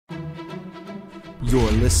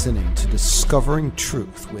You're listening to Discovering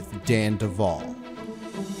Truth with Dan Duval.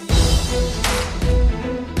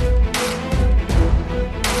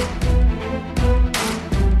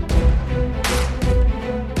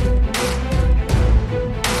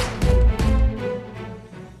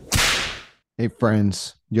 Hey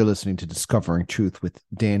friends, you're listening to Discovering Truth with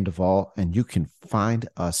Dan Duval, and you can find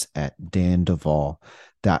us at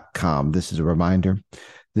danduval.com. This is a reminder.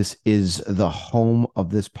 This is the home of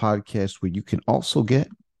this podcast where you can also get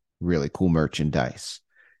really cool merchandise.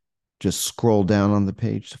 Just scroll down on the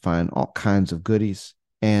page to find all kinds of goodies.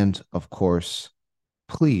 And of course,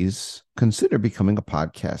 please consider becoming a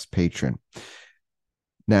podcast patron.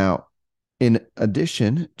 Now, in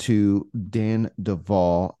addition to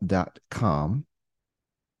danduval.com,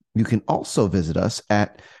 you can also visit us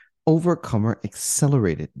at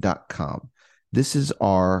overcomeraccelerated.com. This is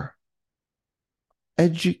our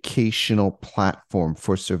educational platform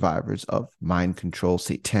for survivors of mind control,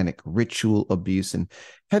 satanic ritual abuse, and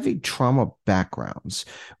heavy trauma backgrounds.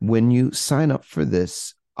 When you sign up for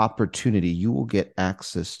this opportunity, you will get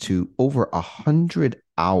access to over 100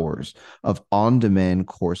 hours of on-demand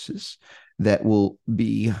courses that will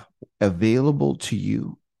be available to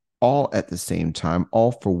you all at the same time,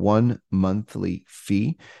 all for one monthly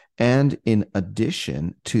fee. And in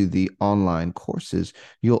addition to the online courses,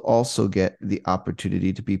 you'll also get the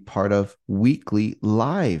opportunity to be part of weekly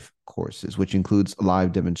live courses, which includes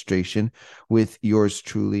live demonstration with yours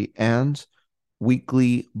truly and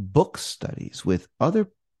weekly book studies with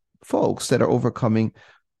other folks that are overcoming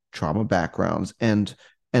trauma backgrounds and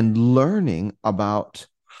learning about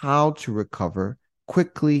how to recover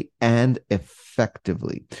quickly and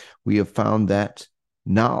effectively. We have found that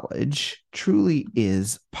knowledge truly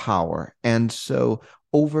is power. And so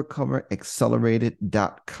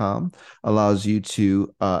overcomeraccelerated.com allows you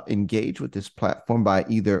to engage with this platform by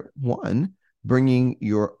either one, bringing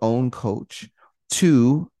your own coach,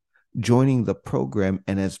 two, joining the program,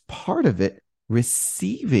 and as part of it,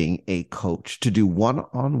 receiving a coach to do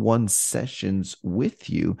one-on-one sessions with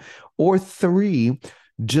you, or three,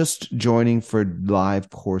 just joining for live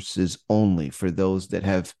courses only for those that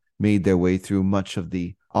have made their way through much of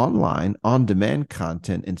the online on-demand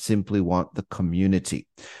content and simply want the community.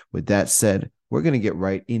 With that said, we're going to get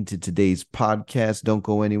right into today's podcast. Don't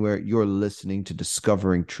go anywhere. You're listening to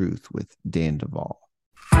Discovering Truth with Dan Duval.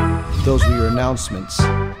 Those were your announcements.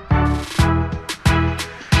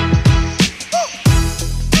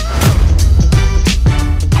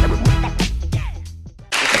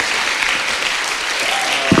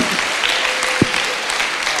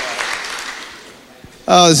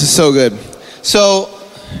 Oh, this is so good. So,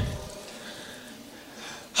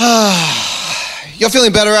 y'all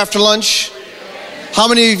feeling better after lunch? How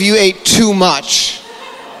many of you ate too much?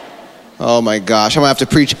 Oh my gosh, I'm gonna have to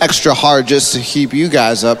preach extra hard just to keep you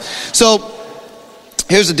guys up. So,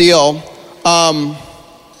 here's the deal.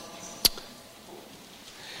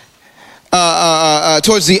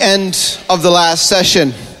 Towards the end of the last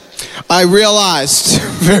session, I realized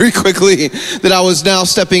very quickly that I was now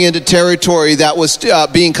stepping into territory that was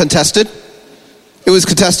being contested. It was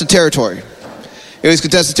contested territory. It was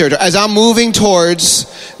contested territory. As I'm moving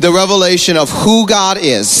towards the revelation of who God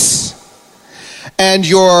is and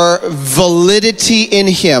your validity in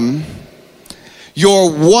Him,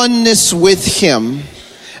 your oneness with Him,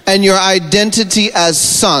 and your identity as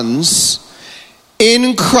sons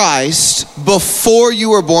in Christ before you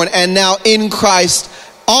were born, and now in Christ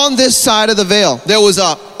on this side of the veil, there was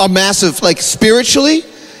a massive, like spiritually,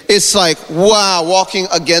 it's like, wow, walking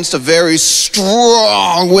against a very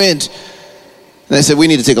strong wind. And I said, we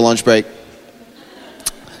need to take a lunch break.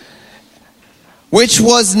 Which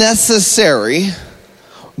was necessary,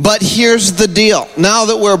 but here's the deal. Now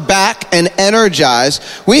that we're back and energized,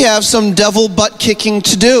 we have some devil butt kicking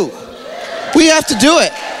to do. We have to do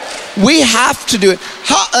it. We have to do it.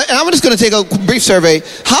 And I'm just going to take a brief survey.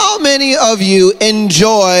 How many of you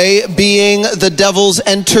enjoy being the devil's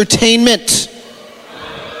entertainment?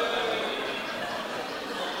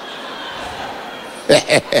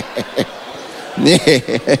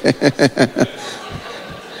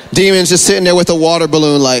 Demons just sitting there with a water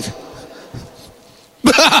balloon like,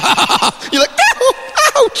 you're like,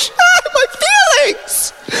 ouch, my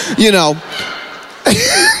feelings. You know.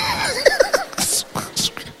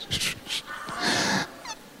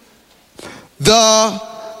 The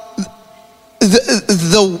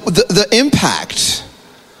impact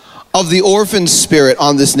of the orphan spirit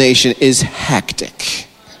on this nation is hectic.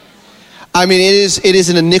 I mean, it is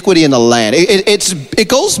an iniquity in the land. It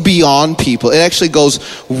goes beyond people. It actually goes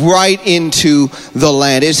right into the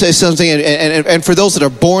land. It's something, and for those that are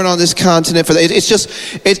born on this continent,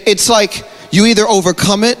 it's like you either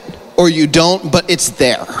overcome it or you don't, but it's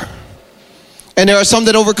there. And there are some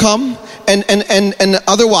that overcome, and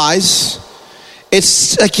otherwise,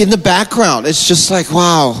 it's like in the background. It's just like,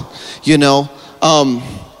 wow,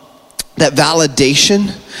 that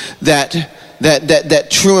validation, that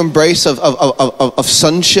true embrace of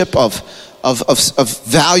sonship, of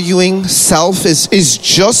valuing self is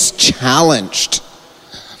just challenged.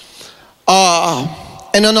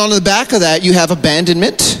 And then on the back of that, you have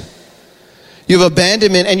abandonment. You have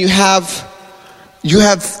abandonment, and you have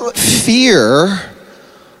fear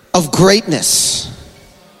of greatness.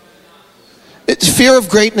 It's fear of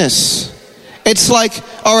greatness. It's like,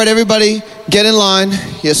 all right, everybody, get in line.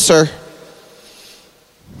 Yes, sir.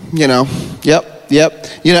 Yep.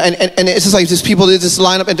 And it's just like this people do this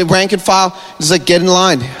line up and the rank and file. It's like, get in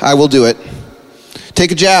line. I will do it.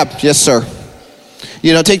 Take a jab. Yes, sir.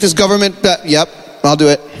 Take this government. Yep, I'll do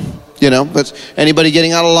it. But anybody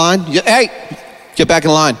getting out of line? Hey, get back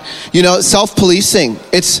in line. Self-policing.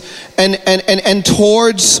 It's and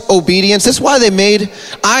towards obedience. That's why they made,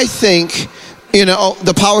 I think,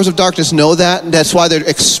 the powers of darkness know that. That's why they're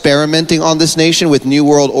experimenting on this nation with New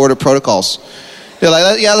World Order protocols. They're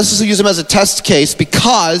like, yeah, let's just use them as a test case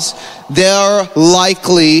because they're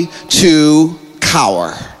likely to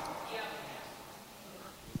cower.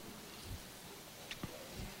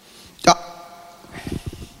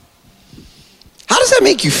 How does that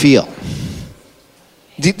make you feel?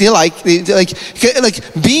 Do you like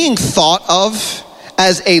being thought of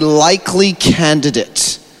as a likely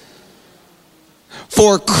candidate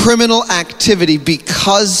for criminal activity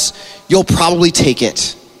because you'll probably take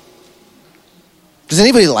it? Does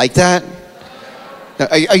anybody like that?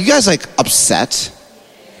 Are you guys upset?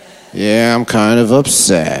 Yeah, I'm kind of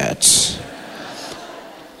upset.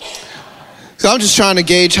 So I'm just trying to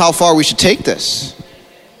gauge how far we should take this.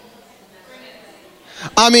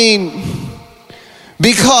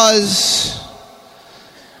 Because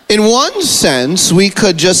in one sense, we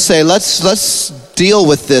could just say, let's deal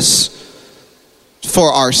with this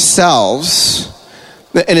for ourselves.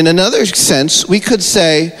 And in another sense, we could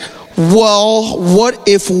say, well, what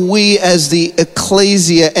if we as the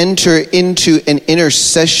ecclesia enter into an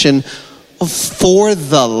intercession for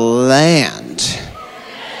the land?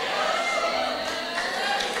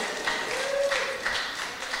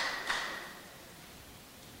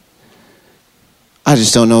 I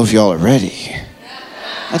just don't know if y'all are ready.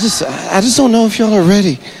 I just don't know if y'all are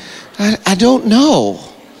ready. I don't know.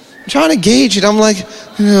 I'm trying to gauge it. I'm like,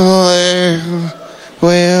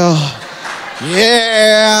 well,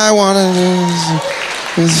 yeah, I want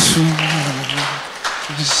to.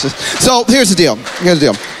 So here's the deal.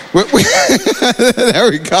 There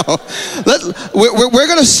we go. We're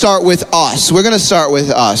going to start with us.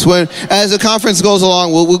 As the conference goes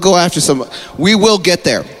along, we'll go after some. We will get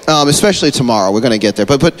there, especially tomorrow. We're going to get there.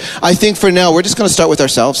 But I think for now, we're just going to start with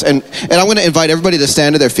ourselves. And I'm going to invite everybody to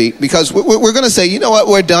stand to their feet because we're going to say, you know what,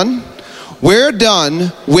 we're done. We're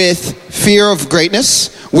done with fear of greatness.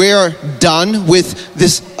 We're done with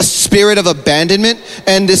this spirit of abandonment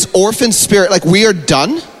and this orphan spirit. We are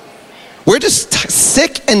done. We're just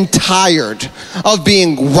sick and tired of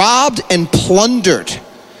being robbed and plundered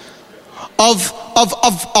of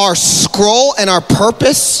our scroll and our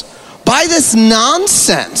purpose by this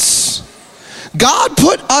nonsense. God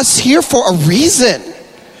put us here for a reason.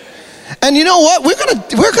 And you know what? We're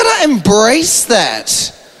gonna embrace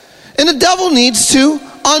that. And the devil needs to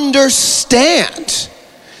understand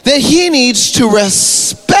that he needs to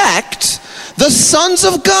respect the sons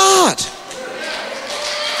of God.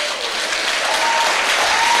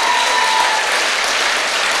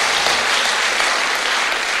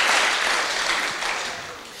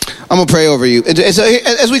 I'm going to pray over you.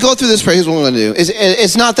 As we go through this prayer, here's what we're going to do.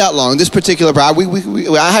 It's not that long. This particular prayer,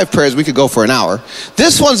 I have prayers we could go for an hour.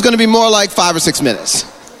 This one's going to be more like 5 or 6 minutes.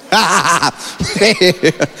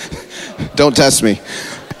 Don't test me.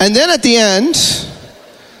 And then at the end,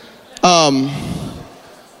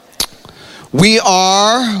 we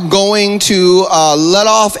are going to let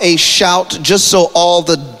off a shout just so all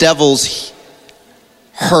the devils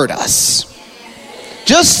heard us.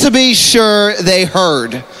 Just to be sure they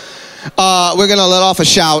heard. We're going to let off a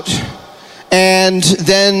shout, and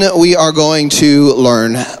then we are going to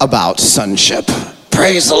learn about sonship.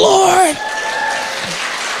 Praise the Lord.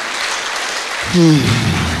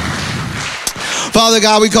 Father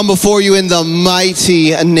God, we come before you in the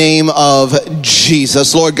mighty name of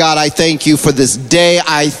Jesus. Lord God, I thank you for this day.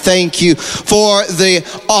 I thank you for the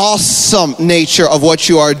awesome nature of what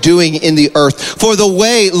you are doing in the earth, for the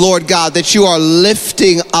way, Lord God, that you are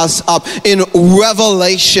lifting us up in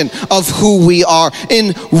revelation of who we are,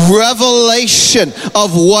 in revelation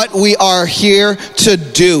of what we are here to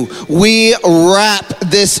do. We wrap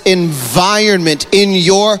this environment in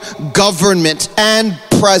your government and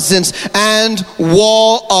presence and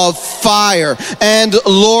wall of fire. And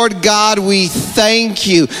Lord God, we thank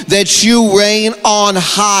you that you reign on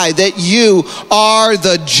high, that you are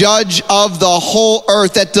the judge of the whole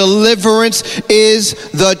earth, that deliverance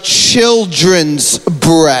is the children's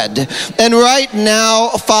bread. And right now,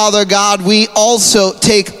 Father God, we also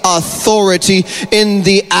take authority in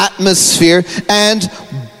the atmosphere and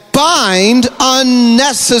bind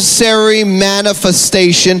unnecessary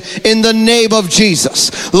manifestation in the name of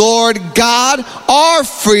Jesus. Lord God, our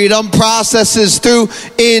freedom processes through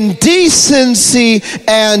indecency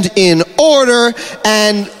and in order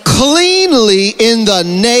and cleanly in the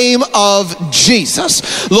name of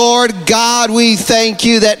Jesus. Lord God, we thank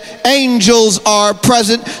you that angels are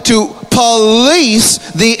present to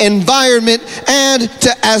police the environment and to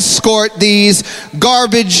escort these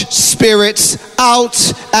garbage spirits out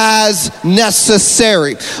as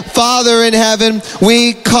necessary. Father in heaven,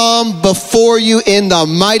 we come before you in the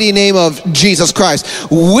mighty name of Jesus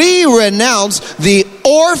Christ. We renounce the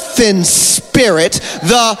orphan spirit,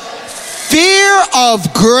 the fear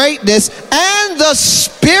of greatness, and the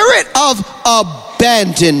spirit of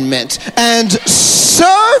abandonment, and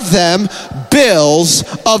serve them bills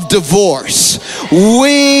of divorce.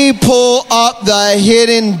 We pull up the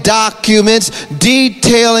hidden documents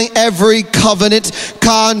detailing every covenant,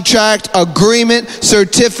 contract, agreement,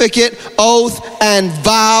 certificate, oath, and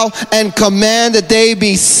vow, and command that they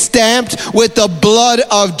be stamped with the blood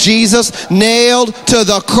of Jesus, nailed to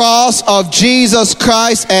the cross of Jesus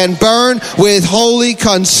Christ, and burned with holy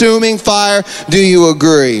consuming fire. Do you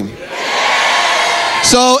agree?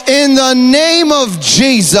 So in the name of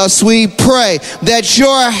Jesus, we pray that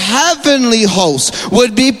your heavenly host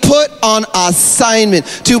would be put on assignment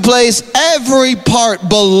to place every part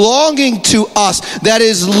belonging to us that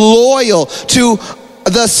is loyal to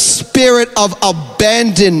the spirit of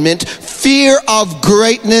abandonment, fear of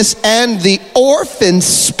greatness, and the orphan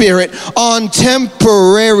spirit on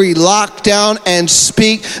temporary lockdown, and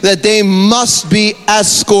speak that they must be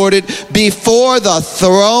escorted before the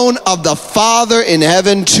throne of the Father in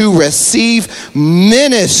heaven to receive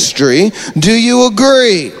ministry. Do you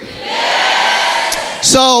agree? Yes.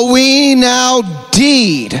 So we now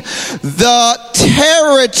deed the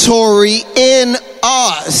territory in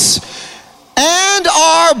us and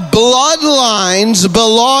our bloodlines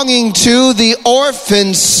belonging to the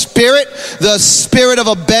orphan spirit, the spirit of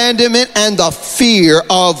abandonment, and the fear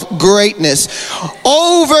of greatness,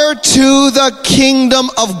 over to the kingdom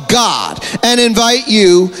of God, and invite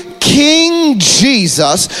you, King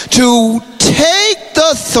Jesus, to take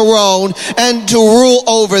the throne and to rule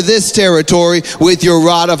over this territory with your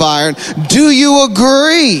rod of iron. Do you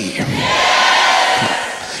agree?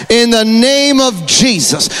 In the name of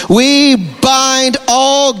Jesus, we bind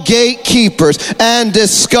all gatekeepers and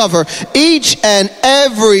discover each and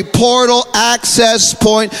every portal access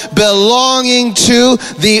point belonging to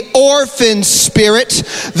the orphan spirit,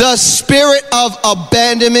 the spirit of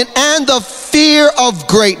abandonment, and the fear of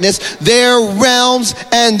greatness, their realms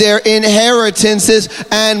and their inheritances,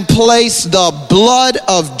 and place the blood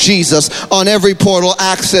of Jesus on every portal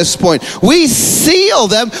access point. We seal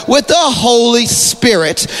them with the Holy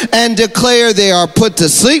Spirit and declare they are put to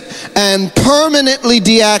sleep and permanently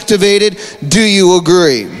deactivated. Do you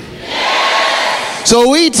agree? Yes. So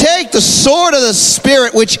we take the sword of the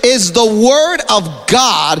Spirit, which is the Word of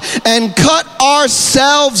God, and cut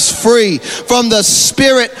ourselves free from the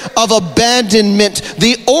spirit of abandonment,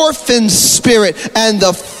 the orphan spirit, and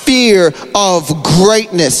the fear of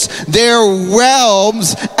greatness, their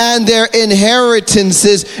realms and their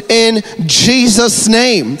inheritances, in Jesus'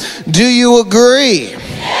 name. Do you agree?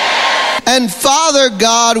 And Father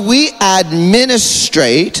God, we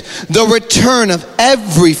administrate the return of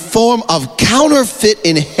every form of counterfeit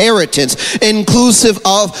inheritance, inclusive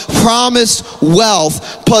of promised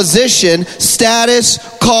wealth, position, status,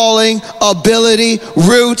 calling, ability,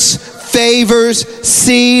 roots, favors,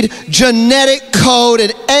 seed, genetic code,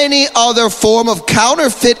 and any other form of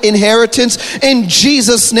counterfeit inheritance in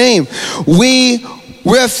Jesus' name. We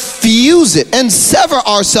refuse it and sever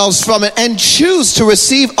ourselves from it and choose to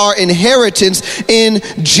receive our inheritance in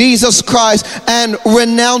Jesus Christ and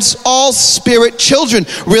renounce all spirit children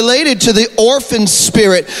related to the orphan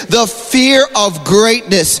spirit, the fear of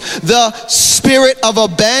greatness, the spirit of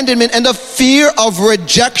abandonment, and the fear of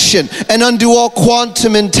rejection, and undo all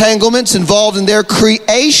quantum entanglements involved in their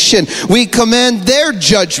creation. We command their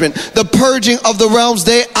judgment, the purging of the realms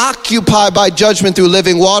they occupy by judgment through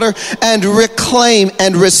living water, and reclaim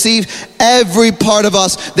and receive every part of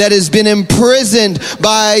us that has been imprisoned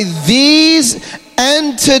by these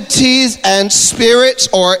entities and spirits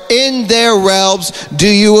or in their realms. Do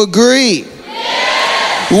you agree?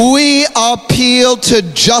 We appeal to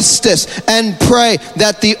justice and pray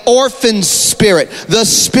that the orphan spirit, the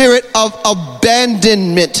spirit of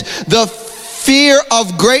abandonment, the fear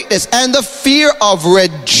of greatness, and the fear of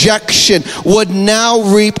rejection would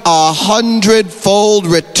now reap 100-fold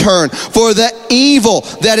return for the evil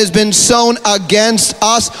that has been sown against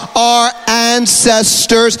us, our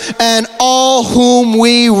ancestors, and all whom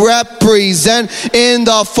we represent in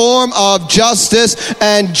the form of justice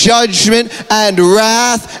and judgment and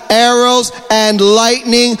wrath, arrows and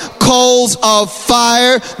lightning, coals of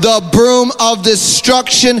fire, the broom of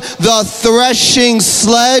destruction, the threshing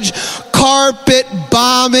sledge, carpet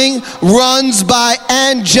bombing, runs by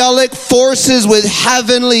angelic forces with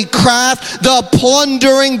heavenly craft, the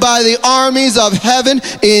plundering by the armies of heaven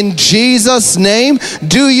in Jesus' name.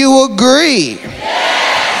 Do you agree?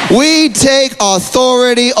 We take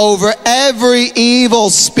authority over every evil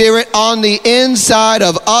spirit on the inside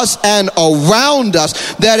of us and around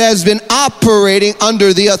us that has been operating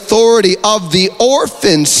under the authority of the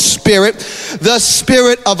orphan spirit, the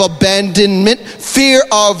spirit of abandonment, fear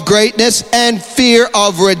of greatness, and fear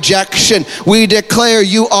of rejection. We declare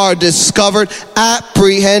you are discovered,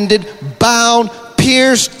 apprehended, bound,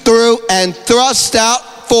 pierced through, and thrust out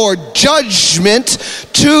for judgment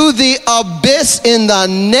to the abyss in the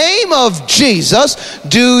name of Jesus.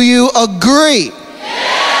 Do you agree?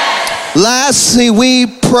 Yes. Lastly, we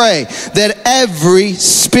pray that every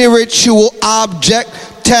spiritual object,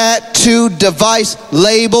 tattoo, device,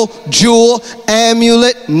 label, jewel,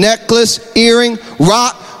 amulet, necklace, earring,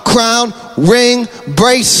 rock, crown, ring,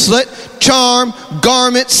 bracelet, charm,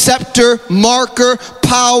 garment, scepter, marker,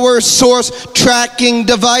 power source, tracking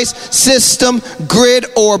device, system, grid,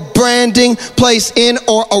 or branding placed in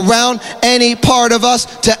or around any part of us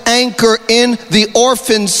to anchor in the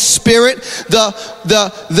orphan spirit, the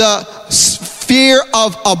fear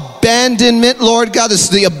of abandonment, Lord God, this is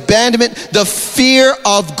the abandonment, the fear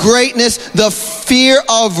of greatness, the fear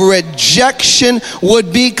of rejection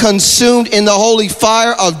would be consumed in the holy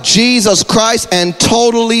fire of Jesus Christ and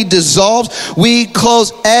totally dissolved. We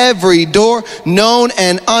close every door, known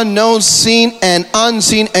and unknown, seen and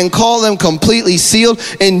unseen, and call them completely sealed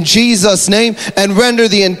in Jesus' name, and render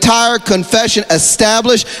the entire confession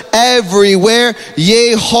established everywhere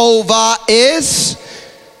Yehovah is.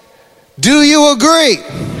 Do you agree?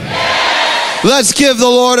 Yes. Let's give the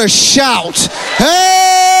Lord a shout. Hey!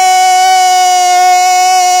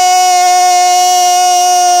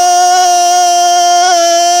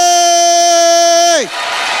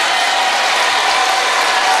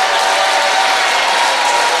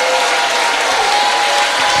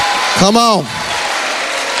 Come on.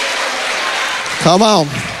 Come on.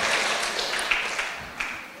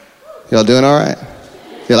 Y'all doing all right?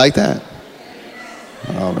 You like that?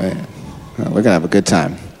 Oh, man. We're going to have a good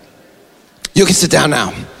time. You can sit down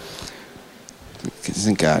now.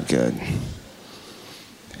 Isn't God good?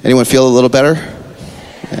 Anyone feel a little better?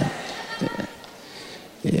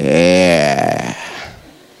 Yeah.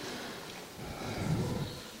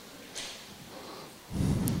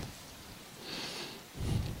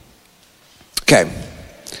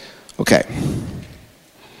 Okay.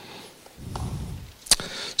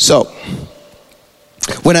 So,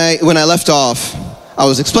 when I left off, I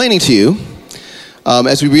was explaining to you,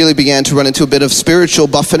 as we really began to run into a bit of spiritual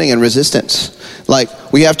buffeting and resistance. Like,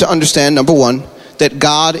 we have to understand, number one, that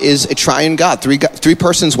God is a triune God. Three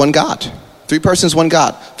persons, one God. Three persons, one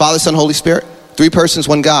God. Father, Son, Holy Spirit. Three persons,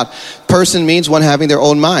 one God. Person means one having their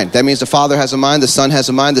own mind. That means the Father has a mind, the Son has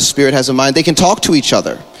a mind, the Spirit has a mind. They can talk to each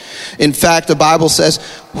other. In fact, the Bible says,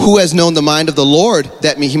 who has known the mind of the Lord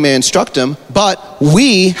that he may instruct him? But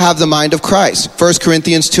we have the mind of Christ. 1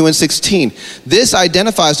 Corinthians 2:16. This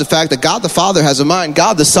identifies the fact that God the Father has a mind,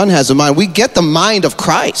 God the Son has a mind. We get the mind of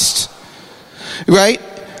Christ, right?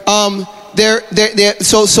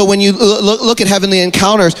 So when you look at heavenly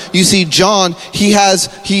encounters, you see John, he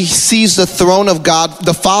sees the throne of God,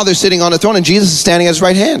 the Father sitting on the throne, and Jesus is standing at his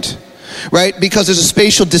right hand. right? Because there's a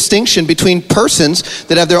spatial distinction between persons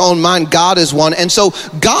that have their own mind. God is one. And so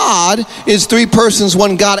God is three persons,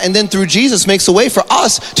 one God. And then through Jesus makes a way for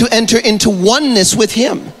us to enter into oneness with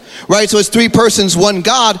him, right? So it's three persons, one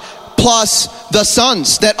God, plus the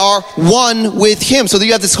sons that are one with him. So that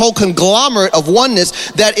you have this whole conglomerate of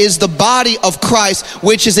oneness that is the body of Christ,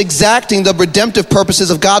 which is exacting the redemptive purposes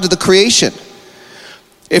of God to the creation.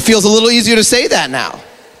 It feels a little easier to say that now.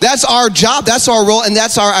 That's our job, that's our role, and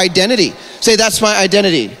that's our identity. Say, that's my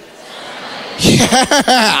identity.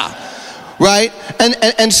 Yeah. Right?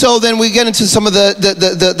 And so then we get into some of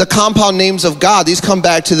the compound names of God. These come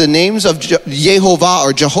back to the names of Yehovah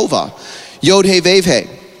or Jehovah. Yod He Vav He.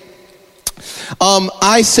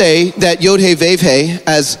 I say that Yod He Vav He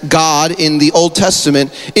as God in the Old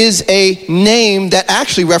Testament is a name that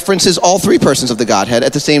actually references all three persons of the Godhead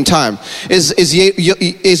at the same time. Is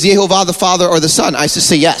Yehovah the Father or the Son? I just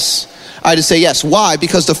say yes. I just say yes. Why?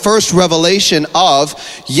 Because the first revelation of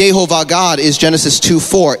Yehovah God is Genesis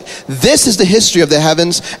 2:4. This is the history of the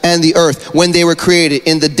heavens and the earth when they were created,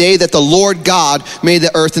 in the day that the Lord God made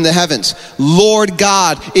the earth and the heavens. Lord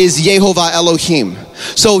God is Yehovah Elohim.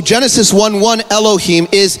 So Genesis 1:1 Elohim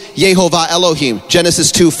is Yehovah Elohim.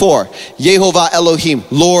 Genesis 2:4 Yehovah Elohim,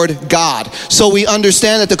 Lord God. So we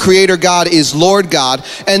understand that the Creator God is Lord God,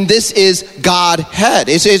 and this is Godhead.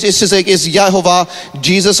 It's just like, is Yehovah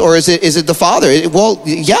Jesus, or is it the Father? Well,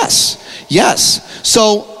 yes.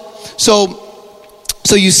 So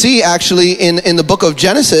you see, actually, in the book of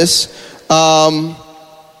Genesis,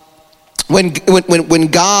 when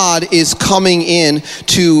God is coming in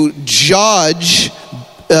to judge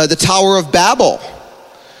the Tower of Babel,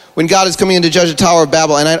 when God is coming in to judge the Tower of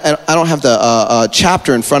Babel, and I don't have the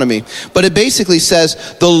chapter in front of me, but it basically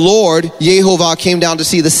says the Lord, Yehovah, came down to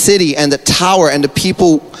see the city and the tower and the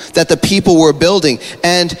people were building.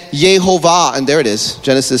 And Yehovah, and there it is,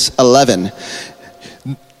 Genesis 11.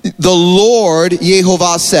 The Lord,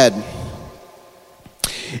 Yehovah, said,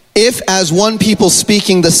 if as one people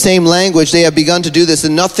speaking the same language they have begun to do this,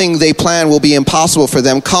 and nothing they plan will be impossible for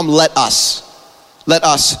them, come, let us. Let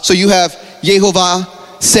us. So you have Yehovah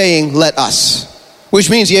saying, let us, which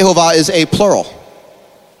means Yehovah is a plural.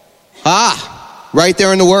 Right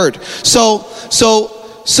there in the word.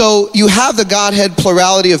 So you have the Godhead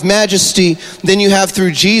plurality of majesty. Then you have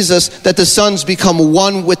through Jesus that the sons become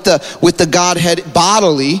one with the Godhead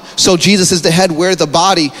bodily. So Jesus is the head, we're the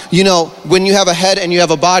body. You know, when you have a head and you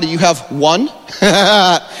have a body, you have one.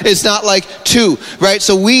 It's not like two, right?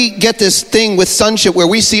 So we get this thing with sonship where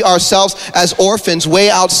we see ourselves as orphans way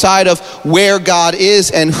outside of where God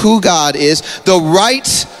is and who God is. The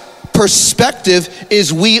right perspective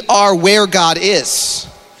is we are where God is.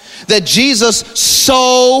 That Jesus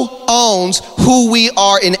so owns who we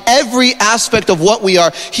are in every aspect of what we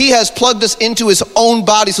are. He has plugged us into his own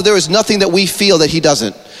body, so there is nothing that we feel that he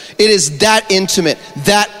doesn't. It is that intimate,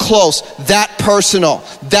 that close, that personal,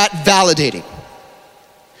 that validating.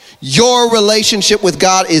 Your relationship with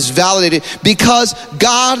God is validated because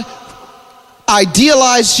God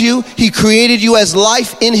idealized you. He created you as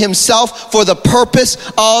life in himself for the purpose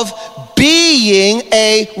of being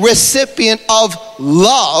a recipient of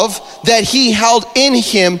love that he held in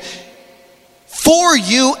him for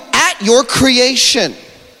you at your creation.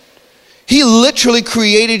 He literally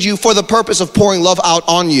created you for the purpose of pouring love out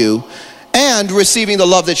on you and receiving the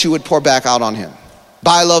love that you would pour back out on him.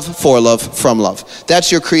 By love, for love, from love.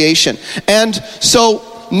 That's your creation. And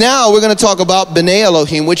so now we're going to talk about B'nai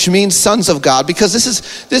Elohim, which means sons of God, because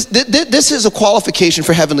this is a qualification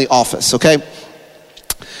for heavenly office, okay?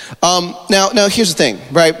 Now here's the thing,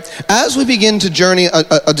 right? As we begin to journey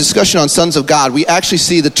a discussion on sons of God, we actually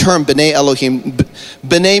see the term B'nai Elohim.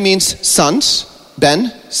 B'nai means sons,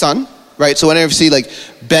 Ben, son, right? So whenever you see like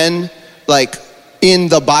Ben, like in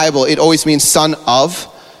the Bible, it always means son of.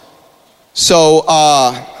 So,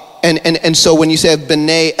 and so when you say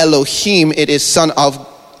B'nai Elohim, it is son of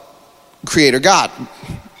Creator God.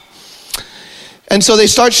 And so they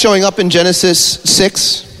start showing up in Genesis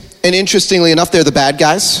 6. And interestingly enough, they're the bad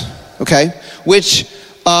guys, okay? Which,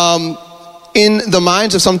 in the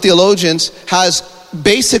minds of some theologians, has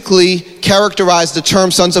basically characterized the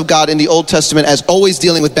term sons of God in the Old Testament as always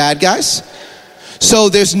dealing with bad guys. So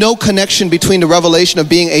there's no connection between the revelation of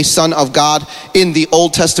being a son of God in the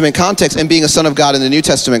Old Testament context and being a son of God in the New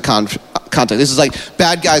Testament context. This is like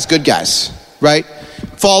bad guys, good guys, right?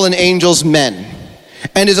 Fallen angels, men.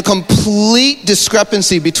 And there's a complete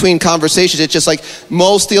discrepancy between conversations. It's just like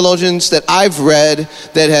most theologians that I've read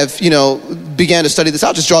that have, began to study this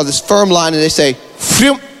out, just draw this firm line and they say,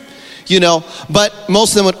 but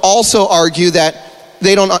most of them would also argue that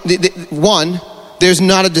they don't, there's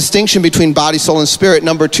not a distinction between body, soul, and spirit.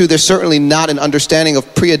 Number two, there's certainly not an understanding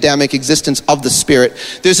of pre-Adamic existence of the spirit.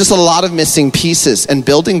 There's just a lot of missing pieces and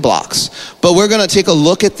building blocks. But we're going to take a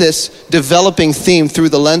look at this developing theme through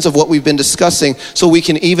the lens of what we've been discussing so we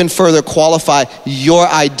can even further qualify your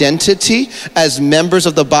identity as members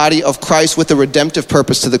of the body of Christ with a redemptive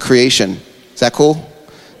purpose to the creation. Is that cool?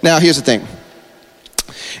 Now, here's the thing.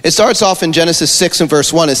 It starts off in Genesis 6 and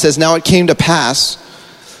verse 1. It says, "Now it came to pass,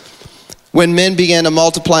 when men began to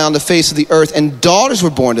multiply on the face of the earth, and daughters were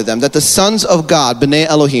born to them, that the sons of God, B'nai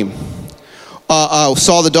Elohim,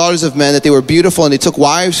 saw the daughters of men, that they were beautiful, and they took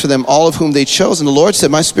wives for them, all of whom they chose. And the Lord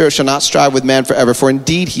said, My spirit shall not strive with man forever, for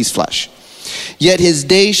indeed he's flesh. Yet his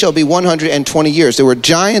days shall be 120 years. There were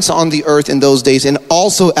giants on the earth in those days, and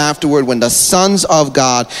also afterward, when the sons of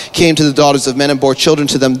God came to the daughters of men and bore children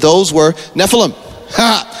to them, those were Nephilim."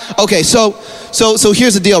 Okay, so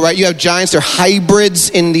here's the deal, right? You have giants, they're hybrids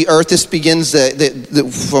in the earth. This begins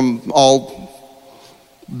from all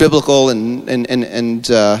biblical and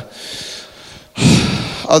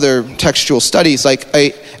other textual studies, like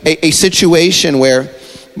a situation where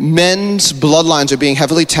men's bloodlines are being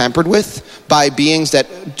heavily tampered with by beings that,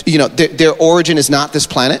 their origin is not this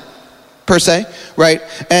planet, per se, right?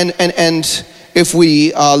 And if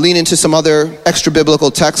we lean into some other extra biblical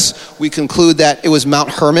texts, we conclude that it was Mount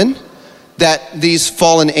Hermon, that these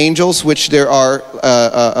fallen angels, which there are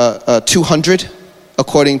 200,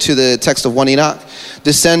 according to the text of 1 Enoch,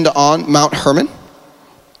 descend on Mount Hermon.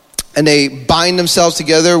 And they bind themselves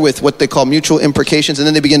together with what they call mutual imprecations, and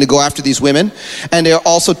then they begin to go after these women. And they're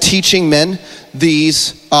also teaching men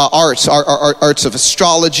these arts of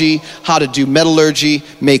astrology, how to do metallurgy,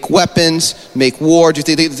 make weapons, make war.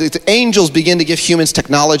 The angels begin to give humans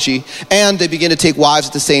technology, and they begin to take wives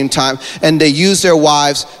at the same time. And they use their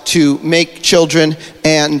wives to make children,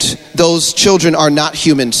 and those children are not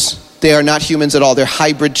humans. They are not humans at all. They're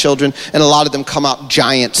hybrid children, and a lot of them come out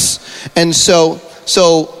giants. And so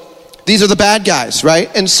these are the bad guys, right?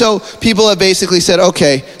 And so people have basically said,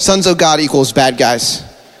 okay, sons of God equals bad guys.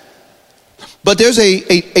 But there's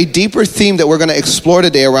a deeper theme that we're going to explore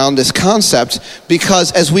today around this concept,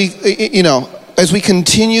 because as we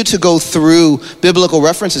continue to go through biblical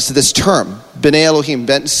references to this term, B'nai Elohim,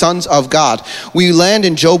 sons of God, we land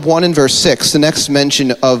in Job 1 and verse 6, the next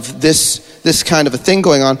mention of this kind of a thing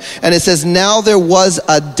going on. And it says, "Now there was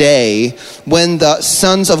a day when the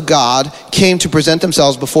sons of God came to present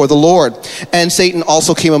themselves before the Lord, and Satan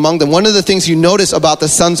also came among them." One of the things you notice about the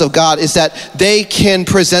sons of God is that they can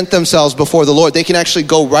present themselves before the Lord. They can actually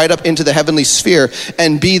go right up into the heavenly sphere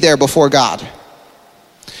and be there before God.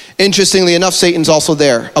 Interestingly enough, Satan's also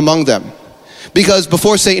there among them. Because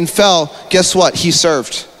before Satan fell, guess what? He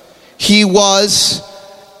served. He was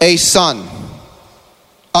a son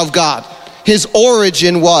of God. His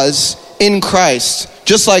origin was in Christ,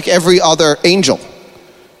 just like every other angel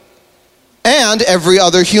and every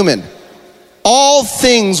other human. All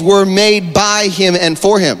things were made by him and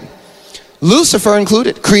for him. Lucifer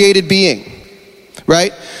included, created being,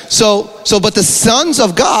 right? But the sons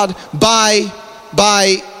of God by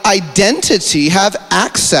identity have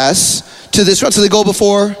access to this realm. So they go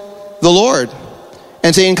before the Lord,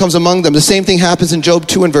 and Satan comes among them. The same thing happens in Job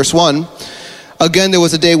 2 and verse 1. Again, there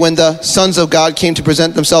was a day when the sons of God came to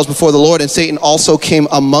present themselves before the Lord, and Satan also came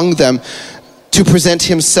among them to present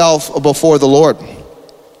himself before the Lord.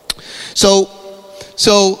 So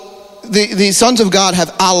the sons of God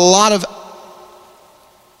have a lot of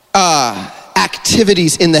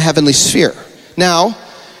activities in the heavenly sphere. Now,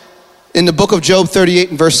 in the book of Job 38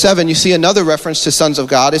 and verse 7, you see another reference to sons of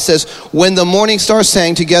God. It says, "When the morning stars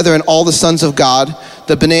sang together and all the sons of God,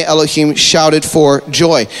 the B'nai Elohim, shouted for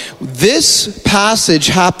joy." This passage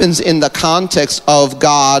happens in the context of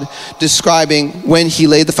God describing when he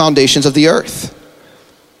laid the foundations of the earth.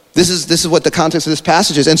 This is what the context of this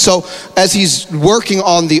passage is. And so as he's working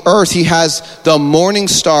on the earth, he has the morning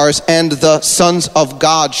stars and the sons of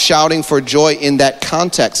God shouting for joy in that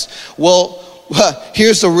context. Well,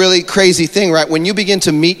 here's the really crazy thing, right? When you begin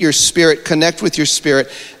to meet your spirit, connect with your spirit,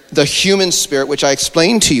 the human spirit, which I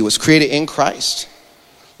explained to you, was created in Christ.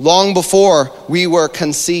 Long before we were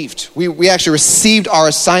conceived, we actually received our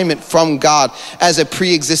assignment from God as a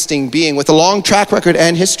pre-existing being with a long track record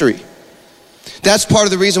and history. That's part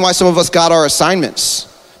of the reason why some of us got our assignments,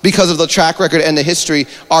 because of the track record and the history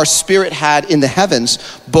our spirit had in the heavens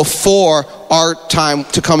before our time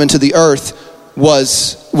to come into the earth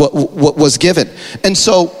was given. And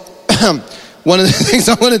so one of the things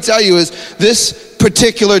I want to tell you is this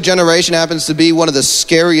particular generation happens to be one of the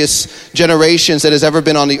scariest generations that has ever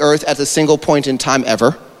been on the earth at a single point in time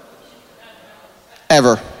ever.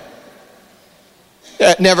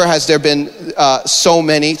 Never has there been so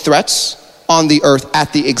many threats on the earth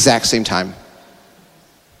at the exact same time.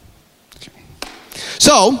 Okay.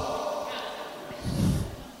 So,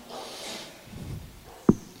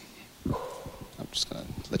 I'm just going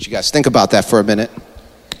to let you guys think about that for a minute.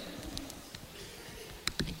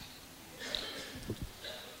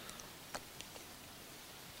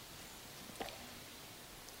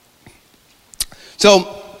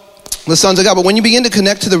 So, the sons of God. But when you begin to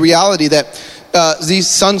connect to the reality that these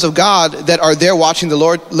sons of God that are there watching the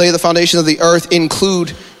Lord lay the foundation of the earth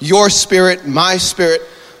include your spirit, my spirit,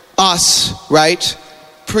 us, right?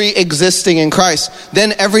 Pre-existing in Christ,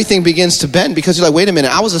 then everything begins to bend, because you're like, wait a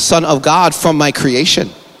minute, I was a son of God from my creation.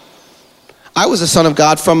 I was a son of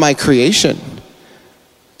God from my creation.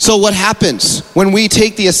 So what happens? When we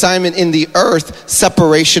take the assignment in the earth,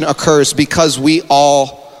 separation occurs, because we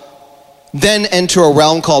all then enter a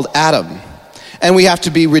realm called Adam. And we have to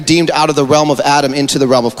be redeemed out of the realm of Adam into the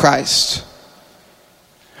realm of Christ.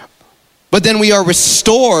 But then we are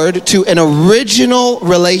restored to an original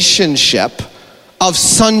relationship of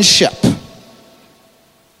sonship.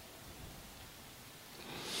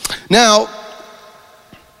 Now,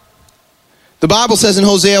 the Bible says in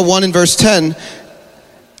Hosea 1 and verse 10,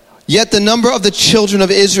 yet the number of the children of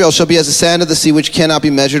Israel shall be as the sand of the sea, which cannot be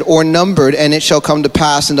measured or numbered. And it shall come to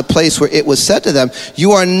pass in the place where it was said to them,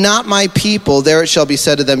 you are not my people. There it shall be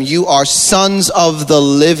said to them, you are sons of the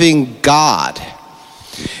living God.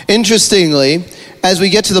 Interestingly, as we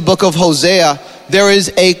get to the book of Hosea, there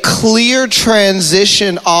is a clear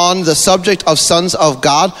transition on the subject of sons of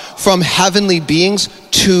God from heavenly beings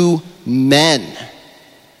to men.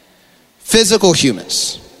 Physical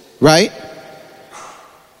humans, right?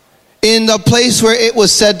 In the place where it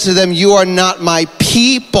was said to them, you are not my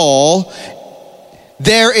people,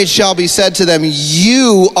 there it shall be said to them,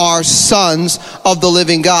 you are sons of the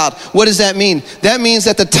living God. What does that mean? That means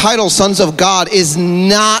that the title sons of God is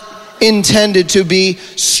not intended to be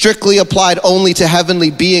strictly applied only to heavenly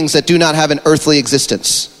beings that do not have an earthly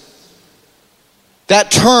existence. That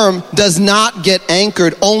term does not get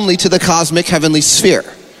anchored only to the cosmic heavenly sphere.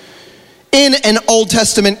 In an Old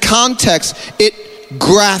Testament context, it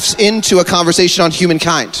grafts into a conversation on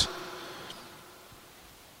humankind.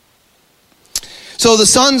 So the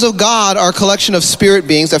sons of God are a collection of spirit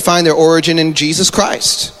beings that find their origin in Jesus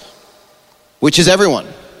Christ, which is everyone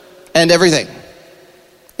and everything.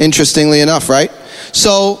 Interestingly enough, right?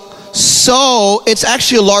 So it's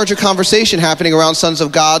actually a larger conversation happening around sons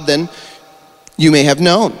of God than you may have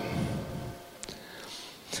known.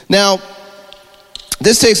 Now,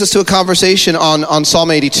 this takes us to a conversation on Psalm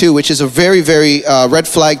 82, which is a very, very red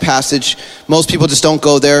flag passage. Most people just don't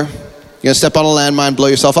go there. You're going to step on a landmine, blow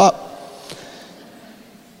yourself up.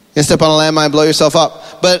 You're going to step on a landmine, blow yourself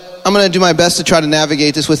up. But I'm going to do my best to try to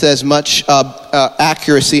navigate this with as much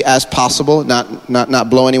accuracy as possible, not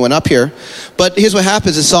blow anyone up here. But here's what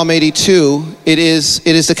happens in Psalm 82. It is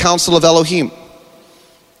the council of Elohim.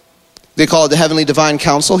 They call it the heavenly divine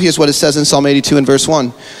council. Here's what it says in Psalm 82 in verse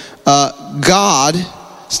 1. God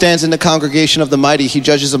stands in the congregation of the mighty. He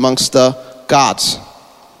judges amongst the gods.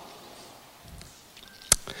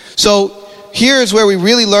 So here's where we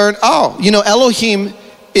really learn, Elohim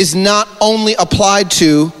is not only applied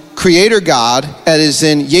to Creator God, as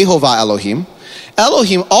in Yehovah Elohim.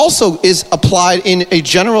 Elohim also is applied in a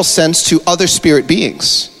general sense to other spirit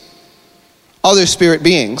beings. Other spirit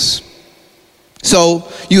beings. So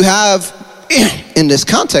you have, in this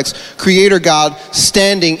context, Creator God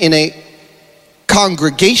standing in a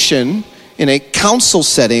congregation, in a council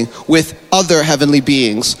setting with other heavenly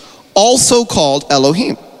beings, also called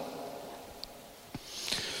Elohim.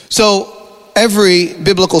 So every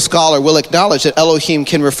biblical scholar will acknowledge that Elohim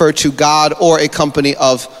can refer to God or a company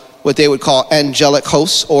of what they would call angelic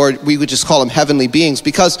hosts, or we would just call them heavenly beings,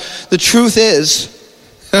 because the truth is,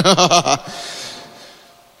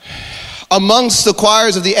 amongst the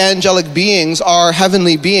choirs of the angelic beings are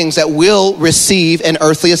heavenly beings that will receive an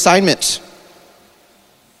earthly assignment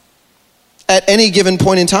at any given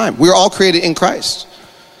point in time. We're all created in Christ.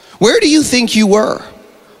 Where do you think you were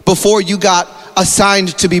before you got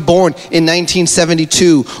assigned to be born in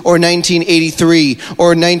 1972 or 1983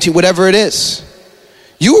 or whatever it is?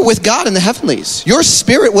 You were with God in the heavenlies. Your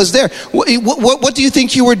spirit was there. What do you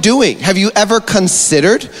think you were doing? Have you ever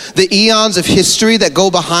considered the eons of history that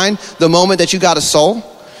go behind the moment that you got a soul?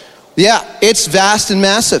 Yeah, it's vast and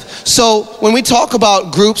massive. So when we talk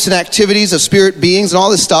about groups and activities of spirit beings and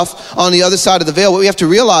all this stuff on the other side of the veil, what we have to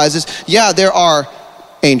realize is, there are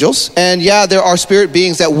angels, and there are spirit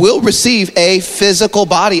beings that will receive a physical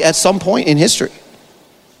body at some point in history.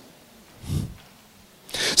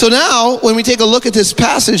 So now, when we take a look at this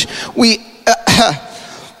passage,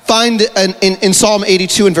 find in Psalm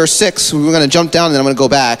 82 and verse 6, we're going to jump down and then I'm going to go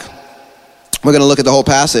back. We're going to look at the whole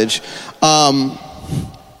passage. Psalm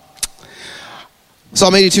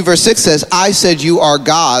 82 verse 6 says, I said you are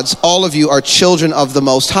gods, all of you are children of the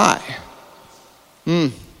Most High.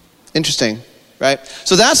 Interesting, right?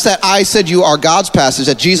 So that's that I said you are God's passage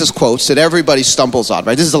that Jesus quotes that everybody stumbles on,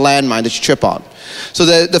 right? This is a landmine that you trip on. So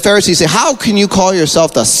the Pharisees say, how can you call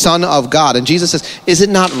yourself the Son of God? And Jesus says, is it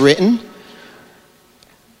not written?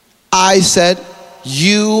 I said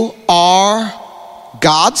you are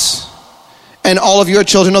gods and all of you are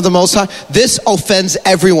children of the Most High. This offends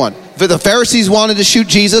everyone. The Pharisees wanted to shoot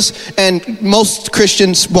Jesus, and most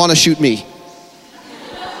Christians want to shoot me.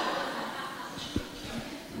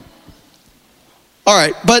 All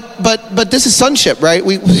right, but this is sonship, right?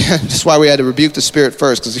 That's why we had to rebuke the spirit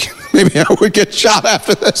first, because maybe I would get shot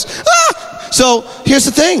after this. So here's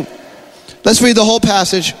the thing. Let's read the whole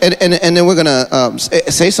passage, and then we're going to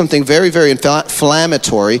say something very, very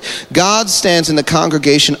inflammatory. God stands in the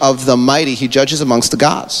congregation of the mighty. He judges amongst the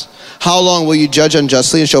gods. How long will you judge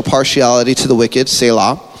unjustly and show partiality to the wicked?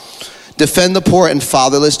 Selah. Defend the poor and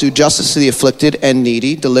fatherless. Do justice to the afflicted and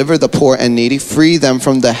needy. Deliver the poor and needy. Free them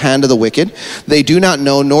from the hand of the wicked. They do not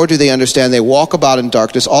know, nor do they understand. They walk about in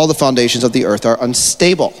darkness. All the foundations of the earth are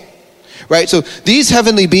unstable. Right? So these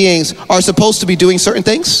heavenly beings are supposed to be doing certain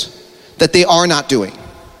things that they are not doing,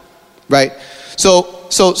 right? So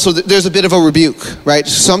there's a bit of a rebuke, right?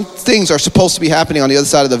 Some things are supposed to be happening on the other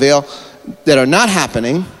side of the veil that are not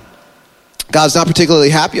happening. God's not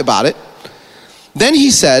particularly happy about it. Then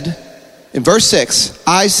he said, in verse 6,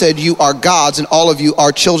 I said you are gods and all of you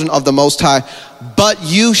are children of the Most High, but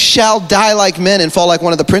you shall die like men and fall like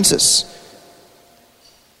one of the princes.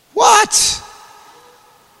 What?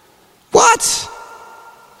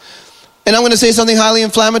 And I'm going to say something highly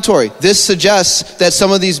inflammatory. This suggests that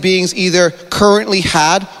some of these beings either currently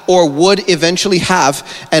had or would eventually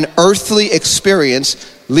have an earthly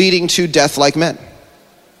experience leading to death like men.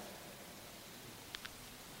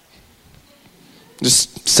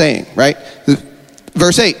 Just saying, right?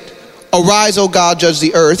 Verse 8, arise, O God, judge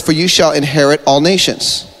the earth, for you shall inherit all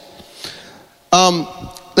nations.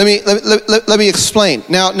 Let me explain.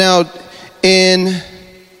 Now in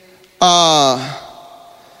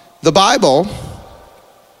the Bible,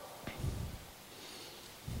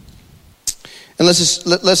 and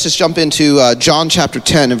let's just jump into John chapter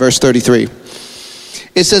 10 and verse 33.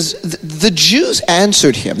 It says, the Jews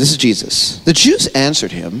answered him, this is Jesus, the Jews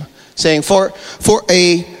answered him, saying, for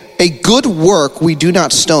a good work we do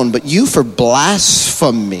not stone, but you for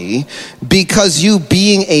blasphemy, because you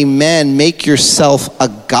being a man make yourself a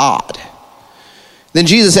god. Then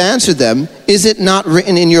Jesus answered them, is it not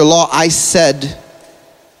written in your law, I said,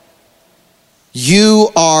 you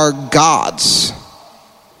are gods.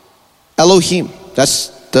 Elohim, that's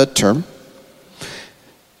the term.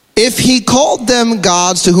 If he called them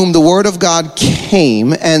gods to whom the word of God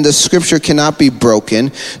came and the scripture cannot be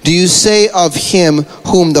broken, do you say of him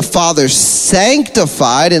whom the Father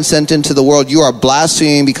sanctified and sent into the world, you are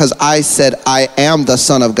blaspheming because I said I am the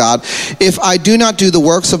Son of God? If I do not do the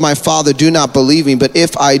works of my Father, do not believe me. But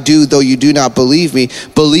if I do, though you do not believe me,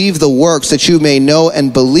 believe the works, that you may know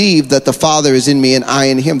and believe that the Father is in me and I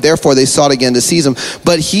in him. Therefore they sought again to seize him,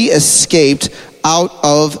 but he escaped out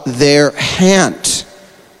of their hand.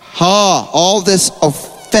 All this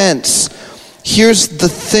offense. Here's the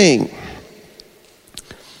thing.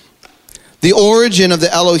 The origin of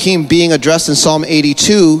the Elohim being addressed in Psalm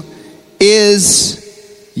 82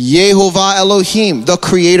 is Yehovah Elohim, the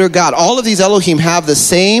creator God. All of these Elohim have the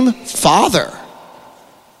same father.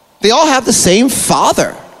 They all have the same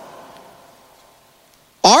father.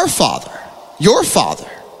 Our Father, your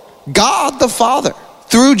Father, God the Father,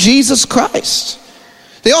 through Jesus Christ.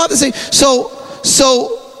 They all have the same.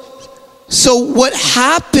 So what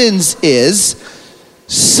happens is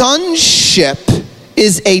sonship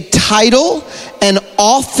is a title, an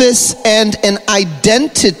office, and an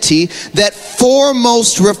identity that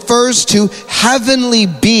foremost refers to heavenly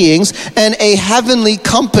beings and a heavenly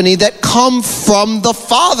company that come from the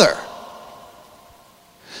Father.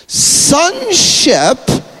 Sonship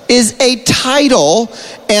is a title,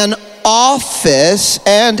 an office,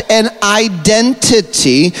 and an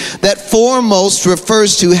identity that foremost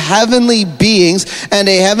refers to heavenly beings and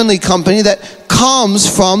a heavenly company that comes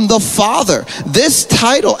from the Father. This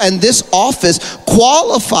title and this office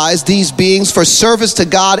qualifies these beings for service to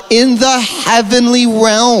God in the heavenly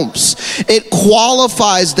realms. It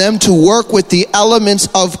qualifies them to work with the elements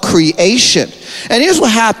of creation. And here's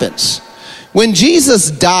what happens. When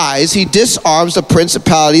Jesus dies, he disarms the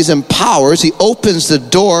principalities and powers. He opens the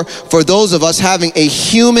door for those of us having a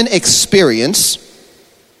human experience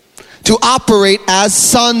to operate as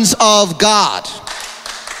sons of God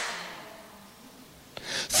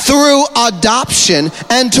through adoption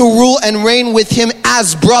and to rule and reign with him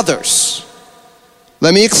as brothers.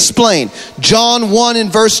 Let me explain. John 1 in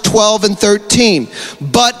verse 12 and 13.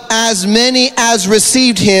 But as many as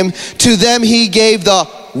received him, to them he gave the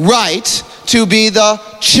right to be the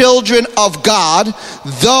children of God,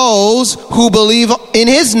 those who believe in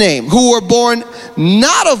his name, who were born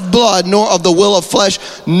not of blood, nor of the will of flesh,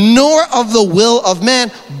 nor of the will of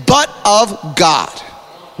man, but of God.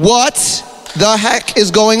 What the heck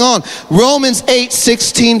is going on? Romans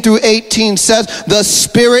 8:16 through 18 says, the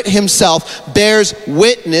Spirit himself bears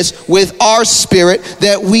witness with our spirit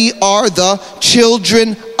that we are the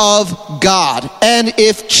children of God. And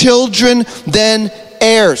if children, then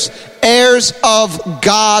heirs. Heirs of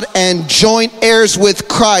God and joint heirs with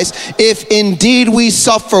Christ, if indeed we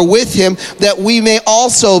suffer with him, that we may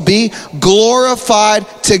also be glorified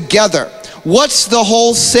together. What's the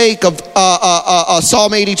whole sake of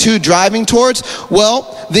Psalm 82 driving towards?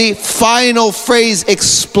 Well, the final phrase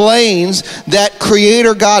explains that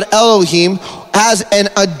Creator God Elohim has an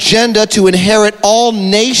agenda to inherit all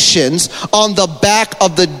nations on the back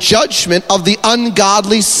of the judgment of the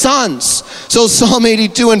ungodly sons. So Psalm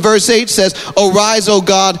 82 and verse 8 says, arise, O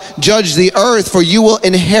God, judge the earth, for you will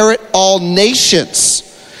inherit all nations.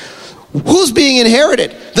 Who's being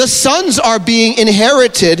inherited? The sons are being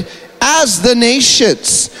inherited as the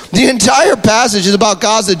nations. The entire passage is about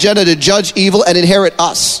God's agenda to judge evil and inherit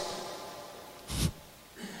us.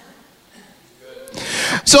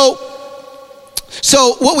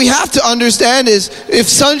 So what we have to understand is, if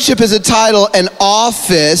sonship is a title, an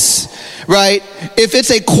office, right? If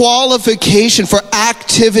it's a qualification for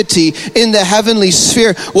activity in the heavenly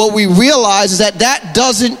sphere, what we realize is that that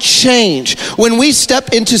doesn't change. When we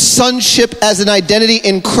step into sonship as an identity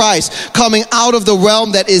in Christ, coming out of the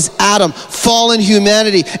realm that is Adam, fallen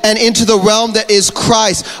humanity, and into the realm that is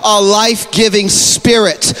Christ, a life-giving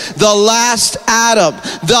spirit, the last Adam,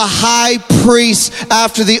 the high priest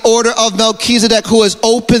after the order of Melchizedek, who has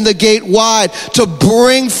opened the gate wide to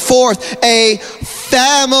bring forth a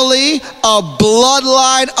family, a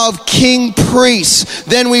bloodline of king priests,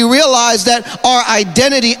 then we realize that our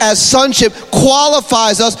identity as sonship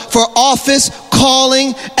qualifies us for office,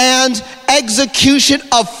 calling, and execution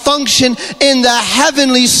of function in the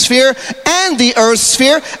heavenly sphere and the earth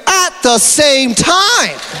sphere at the same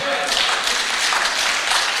time.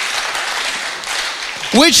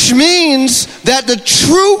 Which means that the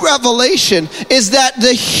true revelation is that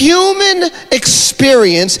the human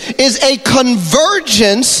experience is a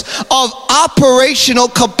convergence of operational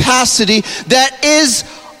capacity that is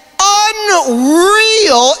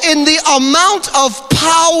unreal in the amount of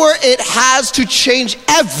power it has to change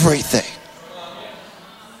everything.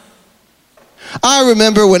 I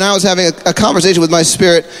remember when I was having a conversation with my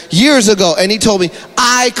spirit years ago, and he told me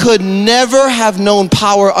I could never have known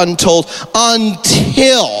power untold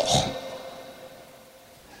until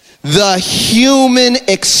the human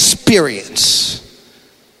experience.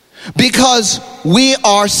 Because we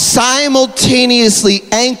are simultaneously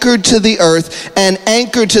anchored to the earth and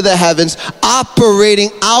anchored to the heavens, operating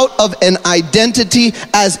out of an identity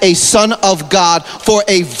as a son of God for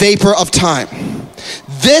a vapor of time.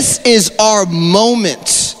 This is our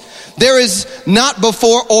moment. There is not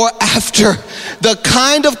before or after the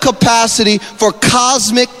kind of capacity for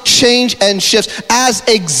cosmic change and shifts as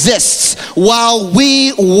exists while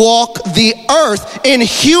we walk the earth in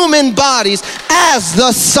human bodies as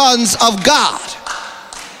the sons of God.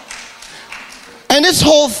 And this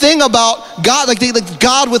whole thing about God, like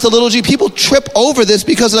God with a little g, people trip over this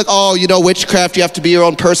because like, oh, you know, witchcraft, you have to be your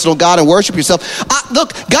own personal God and worship yourself.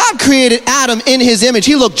 Look, God created Adam in his image.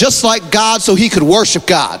 He looked just like God so he could worship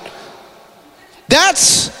God.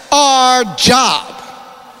 That's our job.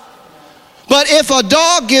 But if a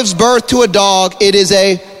dog gives birth to a dog, it is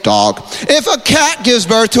a dog. If a cat gives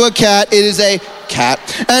birth to a cat, it is a cat.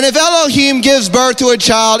 And if Elohim gives birth to a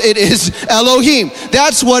child, it is Elohim.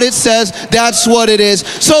 That's what it says. That's what it is.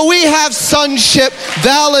 So we have sonship,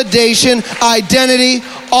 validation, identity,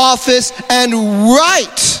 office, and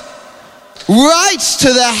rights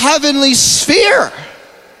to the heavenly sphere.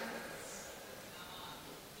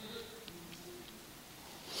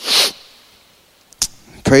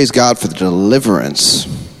 Praise God for the deliverance.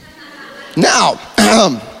 Now,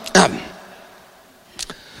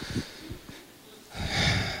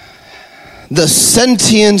 the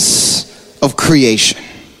sentience of creation.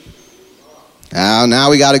 Now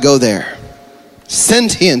we got to go there.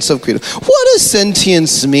 Sentience of creation. What does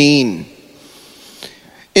sentience mean?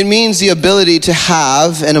 It means the ability to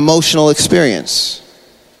have an emotional experience.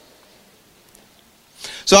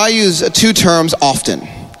 So I use two terms often: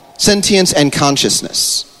 sentience and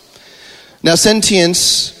consciousness. Now,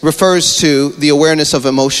 sentience refers to the awareness of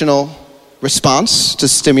emotional response to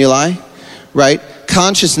stimuli, right?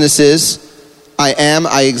 Consciousness is I am,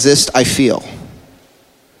 I exist, I feel.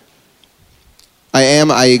 I am,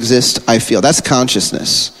 I exist, I feel. That's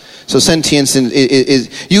consciousness. So sentience is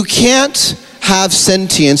you can't have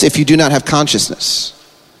sentience if you do not have consciousness,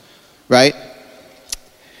 right?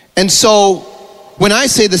 And so when I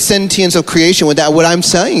say the sentience of creation, what I'm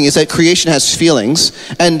saying is that creation has feelings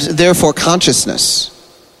and therefore consciousness.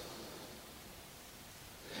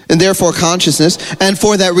 And therefore consciousness, and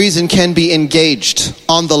for that reason can be engaged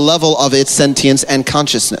on the level of its sentience and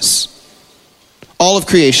consciousness. All of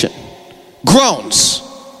creation groans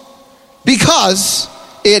because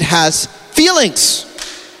it has feelings.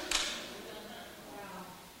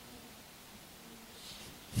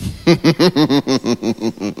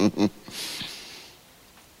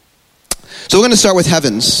 So we're going to start with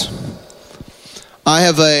heavens. I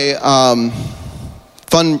have a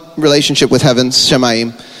fun relationship with heavens,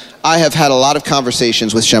 Shemaim. I have had a lot of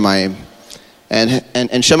conversations with Shemaim, and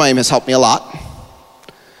Shemaim has helped me a lot.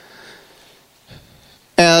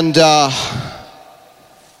 And I'm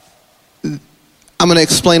going to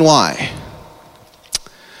explain why.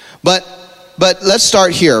 But let's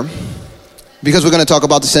start here, because we're going to talk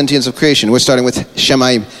about the sentience of creation. We're starting with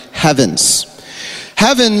Shemaim, heavens.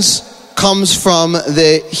 Heavens comes from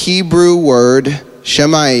the Hebrew word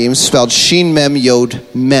Shemaim, spelled Shin Mem Yod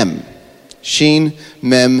Mem. Shin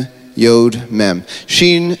Mem Yod Mem.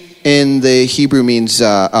 Shin in the Hebrew means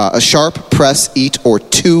a sharp, press, eat, or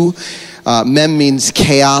two. Mem means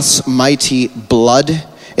chaos, mighty, blood.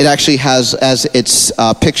 It actually has as its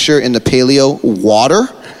picture in the paleo water.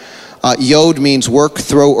 Yod means work,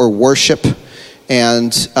 throw, or worship.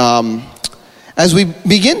 And as we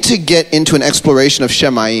begin to get into an exploration of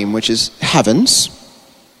Shemaim, which is heavens,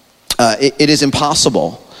 it is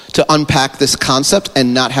impossible to unpack this concept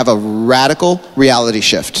and not have a radical reality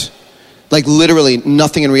shift. Like literally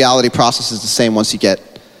nothing in reality processes the same once you get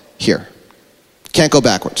here. Can't go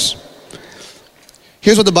backwards.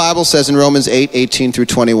 Here's what the Bible says in Romans 8:18 through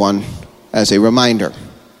 21 as a reminder.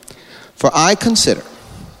 For I consider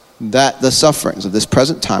that the sufferings of this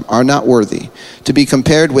present time are not worthy to be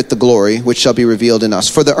compared with the glory which shall be revealed in us.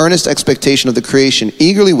 For the earnest expectation of the creation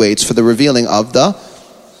eagerly waits for the revealing of the...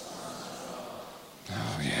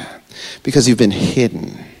 Because you've been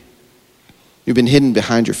hidden. You've been hidden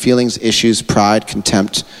behind your feelings, issues, pride,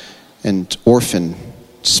 contempt, and orphan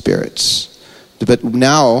spirits. But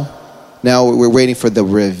now we're waiting for the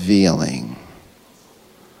revealing.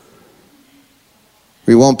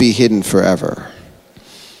 We won't be hidden forever.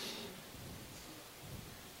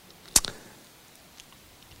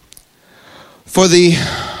 For the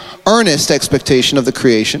earnest expectation of the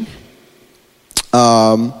creation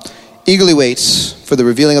eagerly waits for the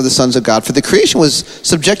revealing of the sons of God. For the creation was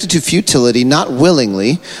subjected to futility, not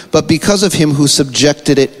willingly, but because of him who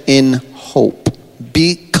subjected it in hope.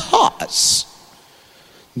 Because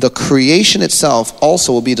the creation itself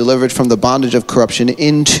also will be delivered from the bondage of corruption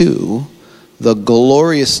into the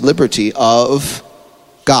glorious liberty of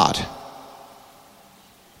God.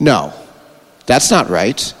 No, that's not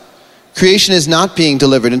right. Creation is not being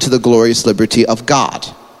delivered into the glorious liberty of God.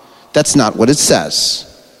 That's not what it says.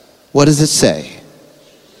 What does it say?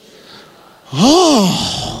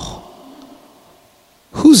 Oh,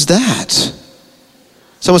 who's that?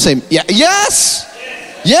 Someone say, yeah, yes,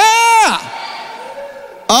 yeah,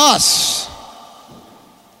 us.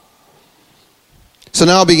 So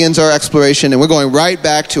now begins our exploration, and we're going right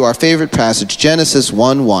back to our favorite passage, Genesis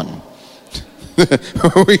 1:1.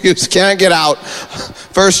 We just can't get out.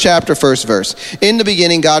 First chapter, first verse. In the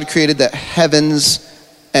beginning, God created the heavens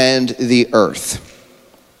and the earth.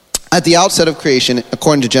 At the outset of creation,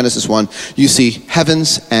 according to Genesis 1, you see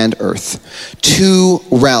heavens and earth. Two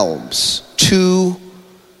realms, two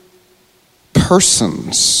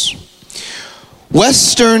persons.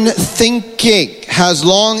 Western thinking has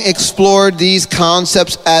long explored these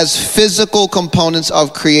concepts as physical components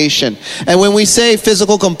of creation. And when we say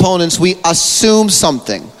physical components, we assume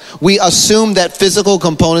something. We assume that physical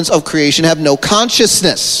components of creation have no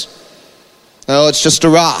consciousness. Oh, it's just a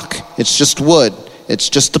rock. It's just wood. It's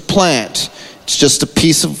just a plant. It's just a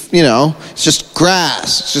piece of, it's just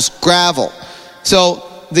grass. It's just gravel. So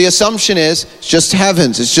the assumption is it's just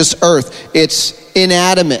heavens. It's just earth. It's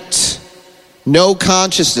inanimate. No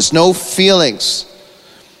consciousness, no feelings.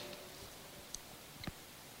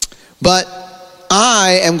 But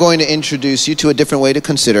I am going to introduce you to a different way to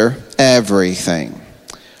consider everything.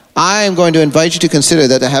 I am going to invite you to consider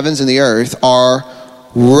that the heavens and the earth are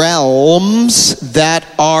realms that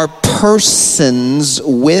are persons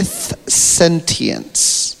with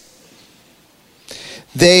sentience.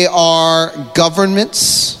 They are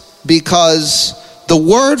governments, because the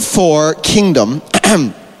word for kingdom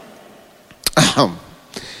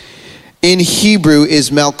in Hebrew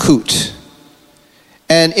is malkut,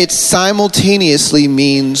 and it simultaneously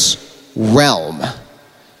means realm.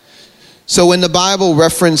 So when the Bible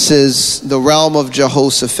references the realm of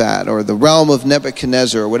Jehoshaphat or the realm of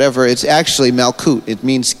Nebuchadnezzar or whatever, it's actually malkut. It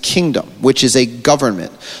means kingdom, which is a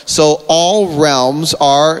government. So all realms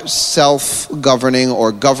are self-governing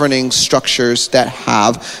or governing structures that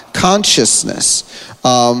have consciousness.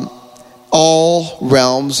 All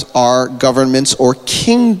realms are governments or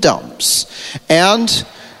kingdoms. And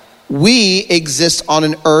we exist on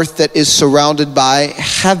an earth that is surrounded by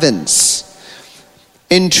heavens.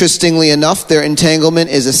 Interestingly enough, their entanglement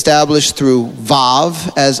is established through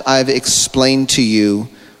Vav, as I've explained to you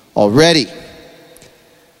already.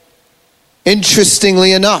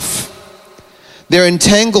 Interestingly enough, their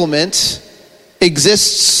entanglement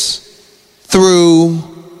exists through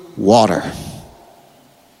water.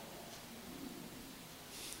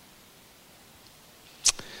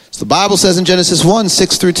 So the Bible says in Genesis 1,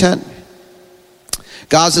 6 through 10,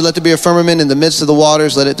 God said, let there be a firmament in the midst of the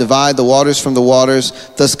waters, let it divide the waters from the waters.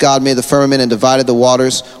 Thus God made the firmament and divided the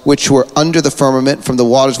waters which were under the firmament from the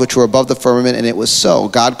waters which were above the firmament, and it was so.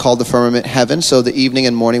 God called the firmament heaven, so the evening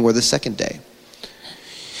and morning were the second day.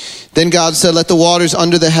 Then God said, let the waters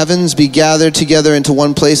under the heavens be gathered together into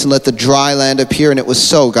one place, and let the dry land appear, and it was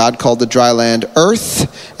so. God called the dry land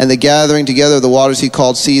earth, and the gathering together of the waters he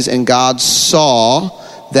called seas, and God saw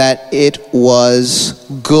that it was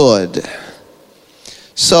good.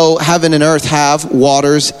 So heaven and earth have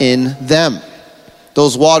waters in them.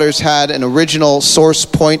 Those waters had an original source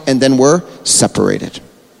point and then were separated.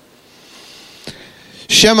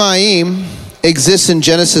 Shemaim exists in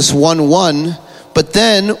Genesis 1:1, but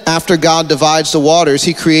then after God divides the waters,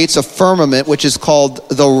 he creates a firmament which is called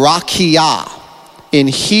the Rakiah in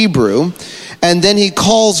Hebrew, and then he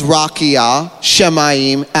calls Rakiah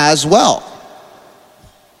Shemaim as well.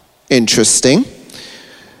 Interesting.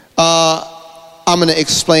 I'm going to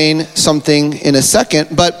explain something in a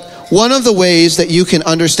second, but one of the ways that you can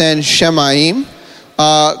understand Shemaim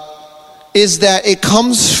is that it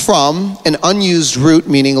comes from an unused root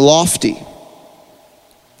meaning lofty.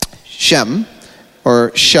 Shem,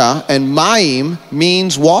 or Shah, and Maim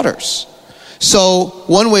means waters. So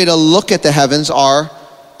one way to look at the heavens are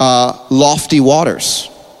lofty waters.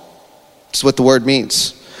 That's what the word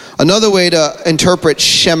means. Another way to interpret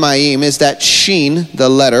Shemaim is that Shin, the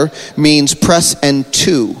letter, means press and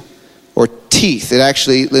two, or teeth. It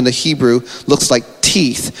actually, in the Hebrew, looks like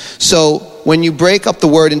teeth. So when you break up the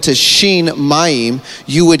word into Shin Maim,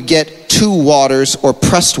 you would get two waters or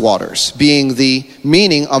pressed waters, being the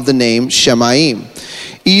meaning of the name Shemaim.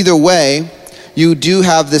 Either way, you do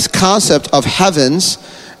have this concept of heavens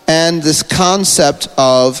and this concept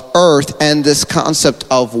of earth and this concept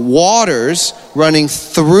of waters running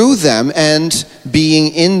through them and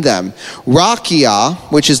being in them. Rakia,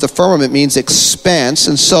 which is the firmament, means expanse.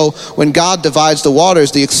 And so when God divides the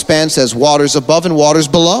waters, the expanse has waters above and waters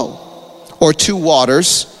below, or two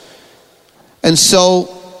waters. And so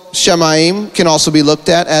Shemaim can also be looked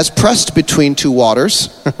at as pressed between two waters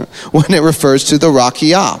when it refers to the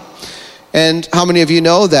Rakia. And how many of you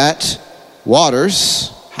know that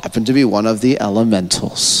waters happen to be one of the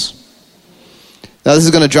elementals? Now this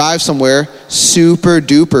is going to drive somewhere super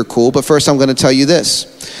duper cool, but first I'm going to tell you this.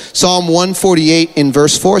 Psalm 148 in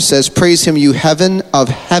verse 4 says, praise him, you heaven of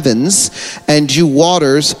heavens, and you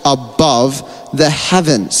waters above the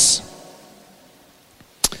heavens.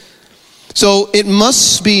 So it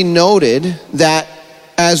must be noted that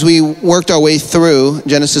as we worked our way through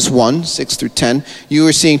Genesis 1, 6 through 10, you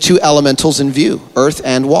were seeing two elementals in view, earth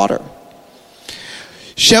and water.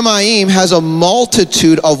 Shemaim has a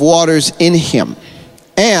multitude of waters in him.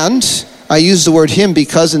 And I use the word him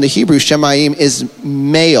because in the Hebrew, Shemaim is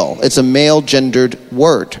male. It's a male gendered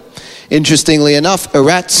word. Interestingly enough,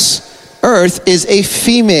 Eretz, earth, is a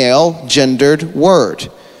female gendered word.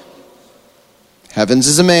 Heavens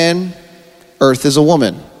is a man, earth is a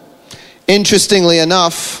woman. Interestingly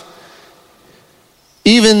enough,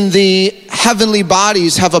 even the heavenly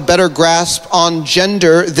bodies have a better grasp on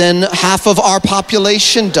gender than half of our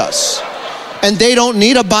population does. And they don't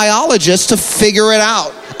need a biologist to figure it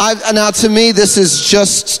out. Now to me, this is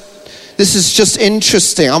just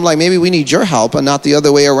interesting. I'm like, maybe we need your help and not the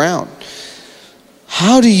other way around.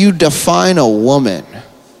 How do you define a woman?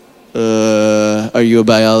 Are you a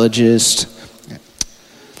biologist?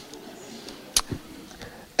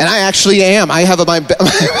 And I actually am. I have my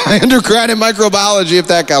undergrad in microbiology, if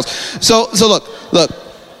that counts. So look.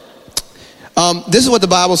 This is what the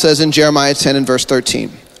Bible says in Jeremiah 10 and verse 13.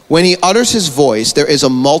 When he utters his voice, there is a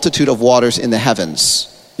multitude of waters in the heavens.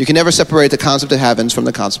 You can never separate the concept of heavens from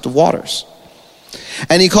the concept of waters.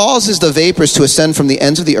 And he causes the vapors to ascend from the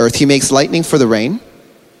ends of the earth. He makes lightning for the rain.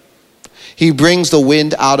 He brings the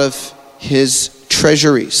wind out of his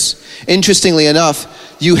treasuries. Interestingly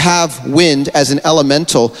enough, you have wind as an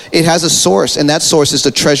elemental. It has a source, and that source is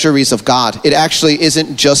the treasuries of God. It actually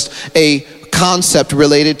isn't just a concept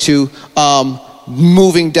related to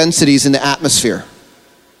moving densities in the atmosphere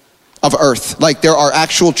of earth. Like, there are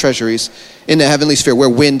actual treasuries in the heavenly sphere where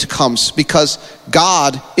wind comes, because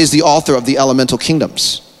God is the author of the elemental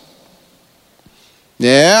kingdoms.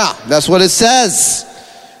 Yeah, that's what it says.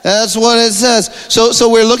 That's what it says. So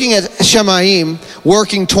we're looking at Shemaim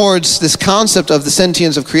working towards this concept of the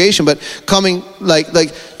sentience of creation, but coming like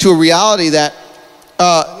to a reality that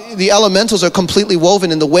the elementals are completely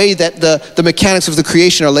woven in the way that the mechanics of the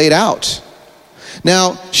creation are laid out.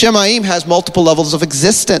 Now, Shemaim has multiple levels of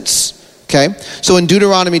existence. Okay, so in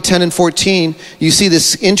Deuteronomy 10 and 14, you see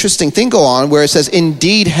this interesting thing go on where it says,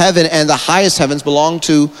 "Indeed, heaven and the highest heavens belong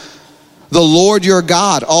to the Lord your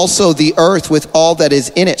God, also the earth with all that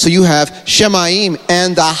is in it." So you have Shemaim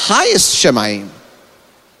and the highest Shemaim.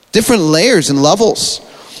 Different layers and levels.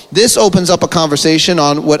 This opens up a conversation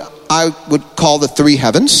on what I would call the three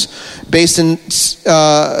heavens, based in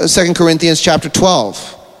 2 Corinthians chapter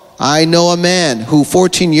 12. I know a man who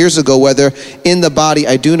 14 years ago, whether in the body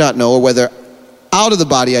I do not know, or whether out of the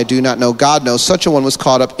body I do not know, God knows, such a one was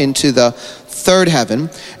caught up into the third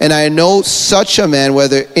heaven. And I know such a man,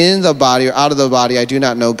 whether in the body or out of the body I do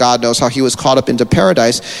not know, God knows, how he was caught up into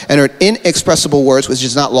paradise and heard inexpressible words which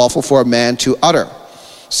is not lawful for a man to utter.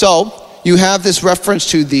 So you have this reference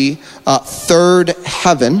to the third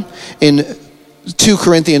heaven in 2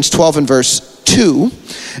 Corinthians 12 and verse 2.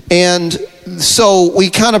 And so we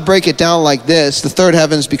kind of break it down like this. The third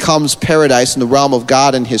heavens becomes paradise in the realm of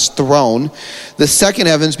God and his throne. The second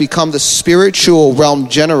heavens become the spiritual realm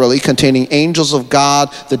generally, containing angels of God,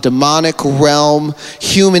 the demonic realm,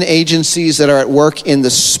 human agencies that are at work in the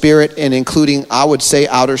spirit, and including, I would say,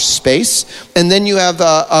 outer space. And then you have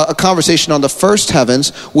a conversation on the first heavens,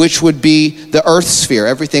 which would be the earth sphere,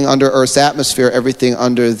 everything under Earth's atmosphere, everything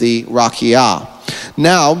under the Rakia.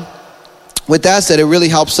 Now, with that said, it really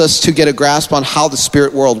helps us to get a grasp on how the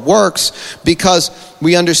spirit world works, because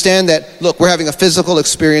we understand that, look, we're having a physical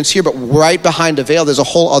experience here, but right behind the veil, there's a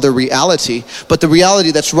whole other reality. But the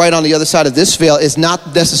reality that's right on the other side of this veil is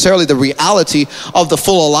not necessarily the reality of the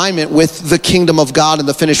full alignment with the kingdom of God and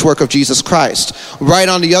the finished work of Jesus Christ. Right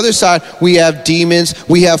on the other side, we have demons,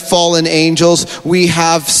 we have fallen angels, we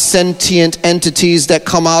have sentient entities that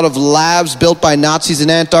come out of labs built by Nazis in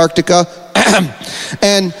Antarctica.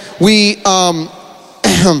 And we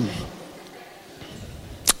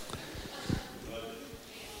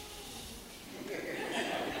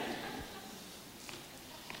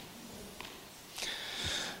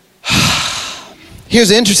here's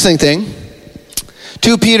the interesting thing.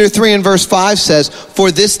 2 Peter 3 and verse 5 says,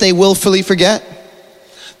 "For this they willfully forget,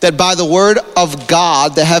 that by the word of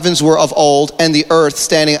God the heavens were of old, and the earth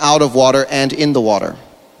standing out of water and in the water."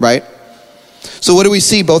 Right? So what do we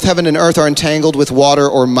see? Both heaven and earth are entangled with water,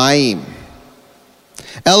 or Maim.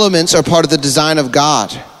 Elements are part of the design of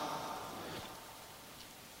God.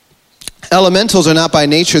 Elementals are not by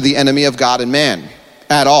nature the enemy of God and man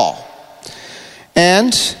at all.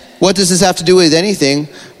 And what does this have to do with anything?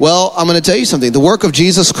 Well, I'm going to tell you something. The work of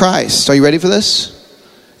Jesus Christ, are you ready for this?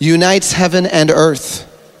 Unites heaven and earth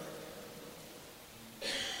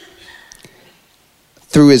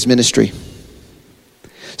through his ministry.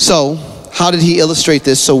 So, how did he illustrate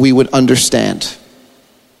this so we would understand?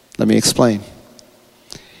 Let me explain.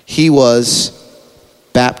 He was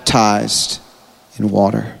baptized in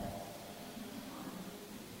water.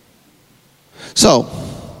 So,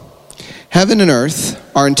 heaven and earth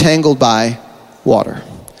are entangled by water.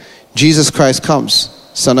 Jesus Christ comes,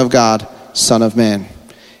 Son of God, Son of Man.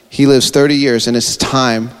 He lives 30 years, and it's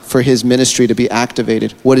time for his ministry to be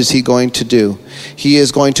activated. What is he going to do? He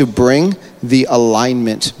is going to bring the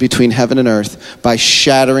alignment between heaven and earth by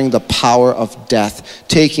shattering the power of death,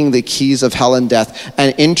 taking the keys of hell and death,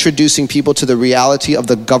 and introducing people to the reality of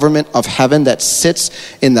the government of heaven that sits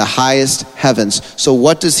in the highest heavens. So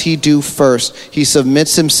what does he do first? He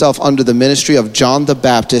submits himself under the ministry of John the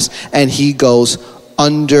Baptist, and he goes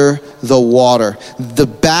under the water. The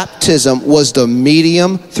baptism was the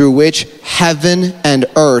medium through which heaven and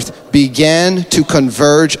earth began to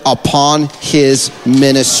converge upon his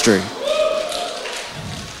ministry.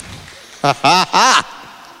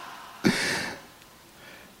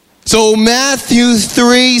 So Matthew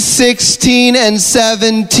 3:16 and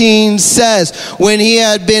 17 says, when he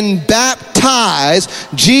had been baptized,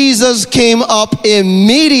 Jesus came up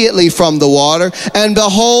immediately from the water, and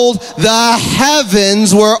behold, the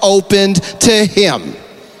heavens were opened to him.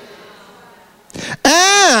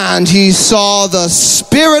 And he saw the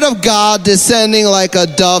Spirit of God descending like a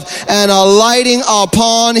dove and alighting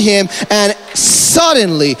upon him. And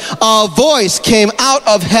suddenly a voice came out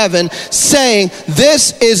of heaven saying,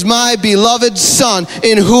 "This is my beloved Son,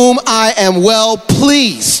 in whom I am well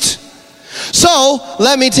pleased." So,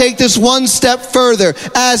 let me take this one step further.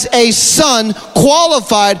 As a son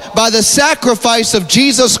qualified by the sacrifice of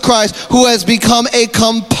Jesus Christ, who has become a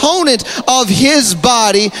component of his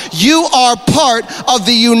body, you are part of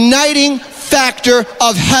the uniting factor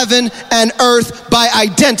of heaven and earth by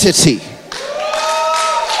identity.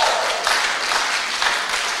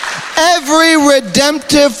 Every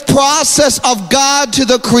redemptive process of God to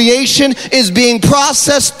the creation is being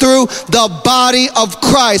processed through the body of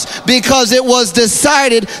Christ, because it was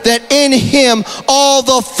decided that in him all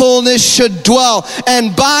the fullness should dwell,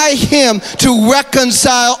 and by him to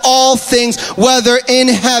reconcile all things, whether in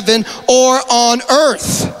heaven or on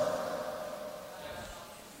earth.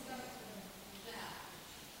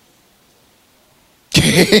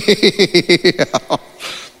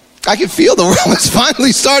 I can feel the room is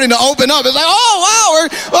finally starting to open up. It's like, oh,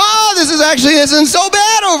 wow, this isn't so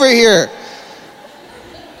bad over here.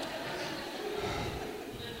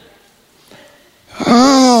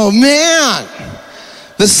 Oh, man.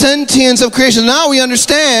 The sentience of creation. Now we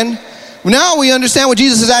understand what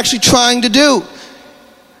Jesus is actually trying to do.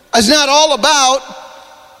 It's not all about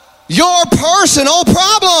your personal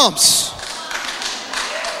problems.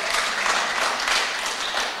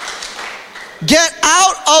 Get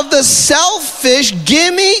out of the selfish,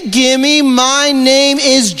 gimme, my name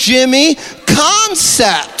is Jimmy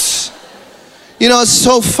concept. You know, it's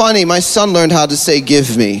so funny. My son learned how to say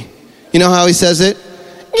give me. You know how he says it?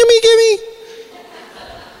 Gimme.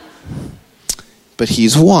 But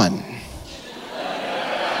he's one.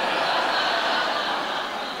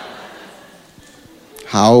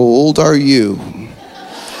 How old are you?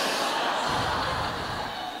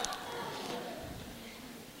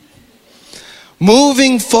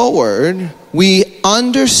 Moving forward, we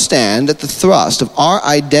understand that the thrust of our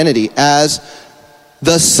identity as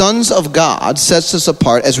the sons of God sets us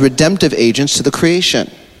apart as redemptive agents to the creation.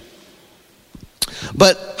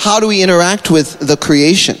 But how do we interact with the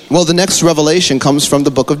creation? Well, the next revelation comes from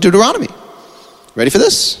the book of Deuteronomy. Ready for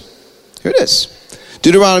this? Here it is.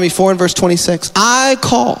 Deuteronomy 4 and verse 26.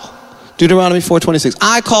 Deuteronomy 4:26.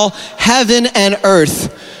 I call heaven and earth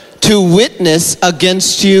to witness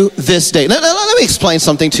against you this day. Let me explain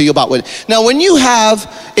something to you about witness. Now, when you have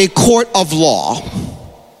a court of law,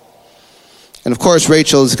 and of course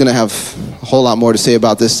Rachel is going to have a whole lot more to say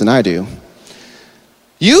about this than I do,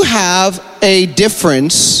 you have a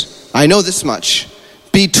difference, I know this much,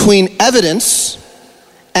 between evidence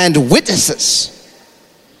and witnesses.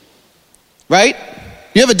 Right?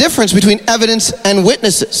 You have a difference between evidence and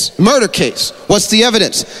witnesses. Murder case. What's the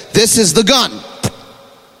evidence? This is the gun.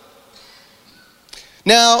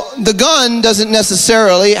 Now, the gun doesn't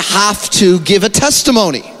necessarily have to give a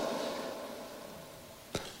testimony.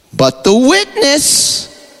 But the witness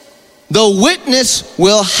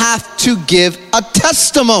will have to give a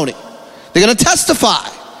testimony. They're going to testify.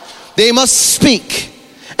 They must speak.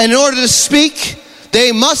 And in order to speak,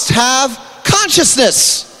 they must have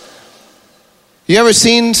consciousness. You ever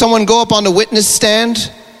seen someone go up on the witness stand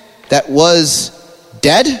that was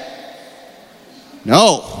dead?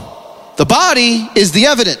 No. The body is the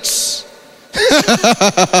evidence.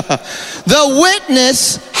 The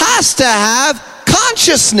witness has to have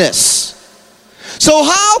consciousness. So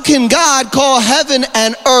how can God call heaven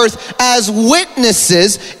and earth as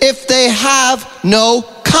witnesses if they have no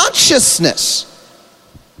consciousness?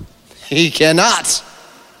 He cannot.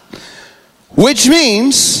 Which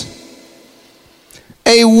means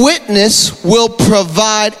a witness will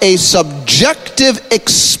provide a subjective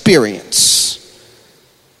experience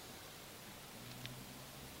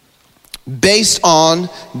based on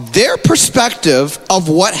their perspective of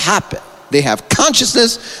what happened. They have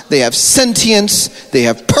consciousness, they have sentience, they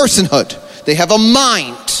have personhood, they have a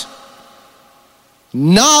mind,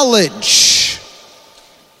 knowledge,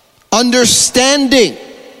 understanding.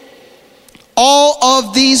 All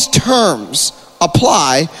of these terms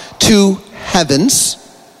apply to heavens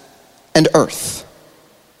and earth.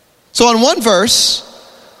 So in one verse,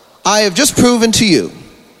 I have just proven to you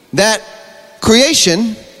that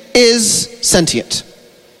creation is sentient.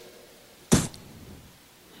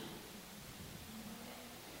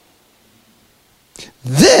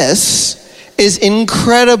 This is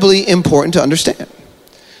incredibly important to understand.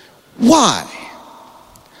 Why?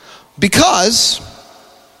 Because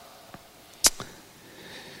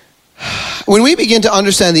when we begin to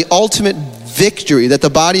understand the ultimate victory that the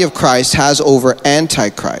body of Christ has over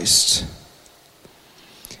Antichrist,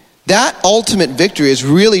 that ultimate victory is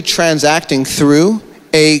really transacting through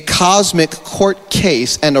a cosmic court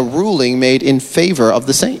case and a ruling made in favor of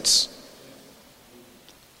the saints.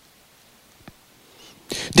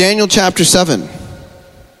 Daniel chapter 7,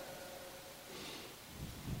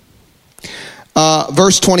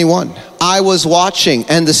 verse 21. I was watching,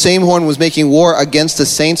 and the same horn was making war against the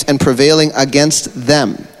saints and prevailing against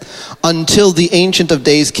them, until the Ancient of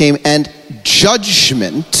Days came, and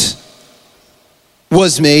judgment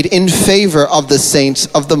was made in favor of the saints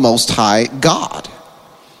of the Most High God.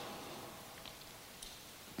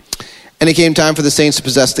 And it came time for the saints to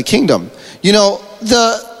possess the kingdom. You know,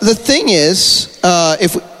 the thing is,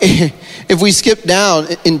 if we skip down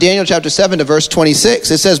in Daniel chapter 7 to verse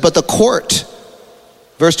 26, it says, but the court,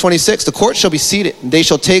 verse 26, the court shall be seated, and they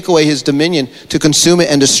shall take away his dominion to consume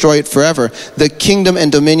it and destroy it forever. The kingdom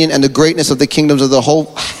and dominion and the greatness of the kingdoms of the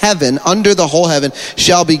whole heaven, under the whole heaven,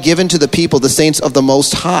 shall be given to the people, the saints of the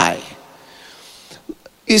Most High.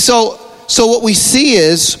 So what we see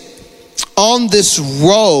is, on this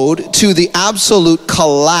road to the absolute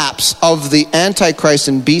collapse of the Antichrist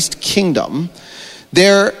and beast kingdom,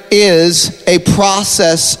 there is a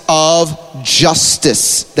process of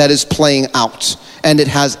justice that is playing out, and it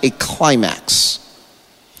has a climax.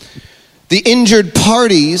 The injured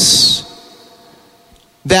parties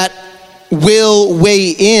that will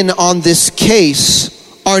weigh in on this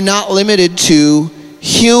case are not limited to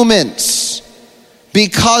humans.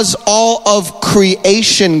 Because all of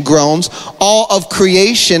creation groans, all of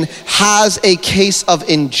creation has a case of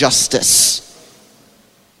injustice.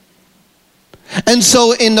 And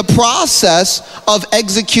so in the process of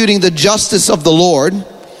executing the justice of the Lord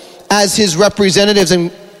as his representatives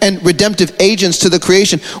and redemptive agents to the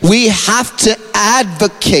creation, we have to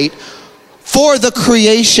advocate for the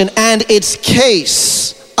creation and its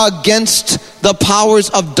case against the powers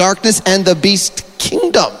of darkness and the beast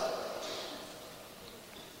kingdom.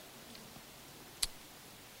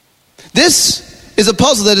 This is a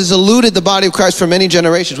puzzle that has eluded the body of Christ for many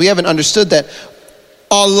generations. We haven't understood that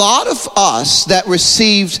a lot of us that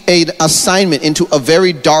received an assignment into a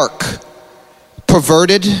very dark,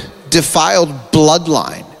 perverted, defiled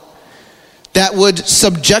bloodline that would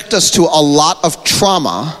subject us to a lot of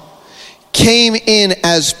trauma came in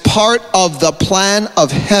as part of the plan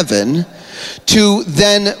of heaven to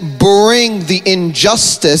then bring the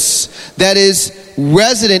injustice that is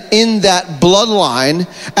resident in that bloodline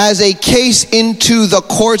as a case into the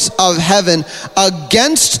courts of heaven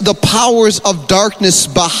against the powers of darkness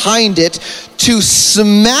behind it, to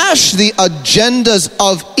smash the agendas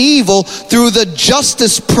of evil through the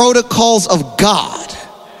justice protocols of God.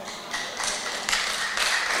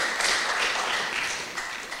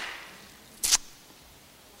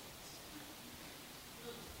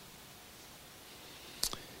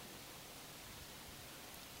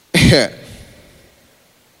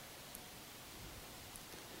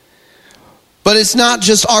 But it's not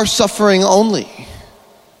just our suffering only.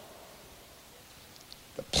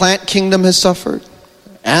 The plant kingdom has suffered.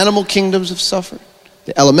 Animal kingdoms have suffered.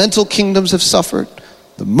 The elemental kingdoms have suffered.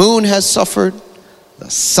 The moon has suffered. The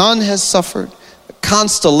sun has suffered. The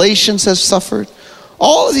constellations have suffered.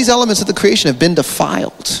 All of these elements of the creation have been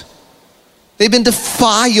defiled. They've been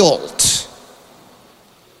defiled.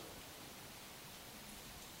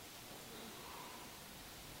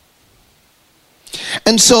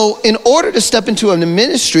 And so in order to step into a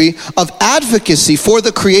ministry of advocacy for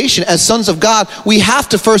the creation as sons of God, we have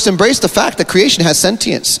to first embrace the fact that creation has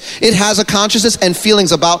sentience. It has a consciousness and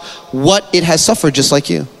feelings about what it has suffered, just like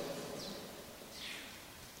you.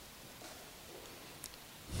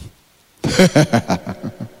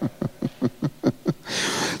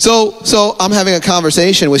 So I'm having a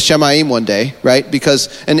conversation with Shemaim one day, right?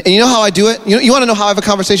 Because, and you know how I do it? You want to know how I have a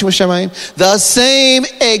conversation with Shemaim? The same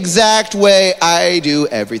exact way I do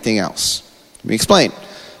everything else. Let me explain.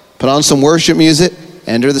 Put on some worship music,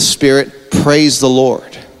 enter the Spirit, praise the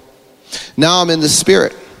Lord. Now I'm in the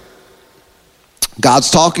Spirit. God's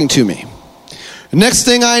talking to me. Next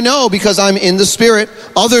thing I know, because I'm in the Spirit,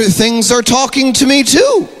 other things are talking to me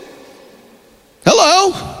too.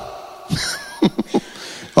 Hello.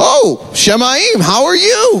 Oh, Shemaim, how are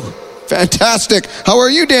you? Fantastic. How are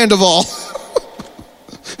you, Dan Duval?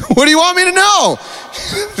 What do you want me to know?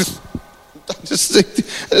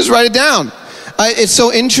 just write it down. It's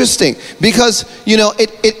so interesting because,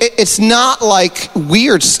 it's not like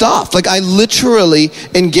weird stuff. Like I literally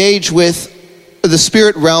engage with the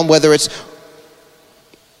spirit realm, whether it's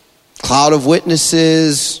cloud of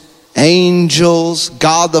witnesses, angels,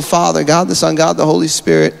 God the Father, God the Son, God the Holy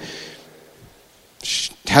Spirit,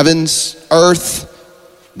 heavens, earth,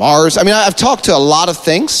 Mars. I mean, I've talked to a lot of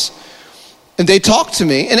things, and they talk to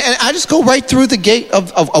me, and I just go right through the gate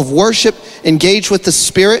of worship, engage with the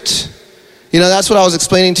Spirit. That's what I was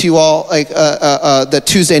explaining to you all, like that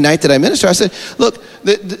Tuesday night that I ministered. I said, look,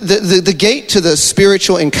 the gate to the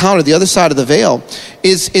spiritual encounter, the other side of the veil,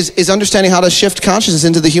 is understanding how to shift consciousness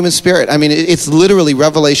into the human spirit. I mean, it's literally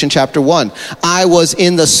Revelation chapter 1. I was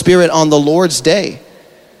in the spirit on the Lord's day.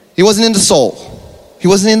 He wasn't in the soul. He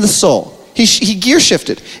wasn't in the soul. He gear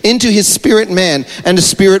shifted into his spirit man, and the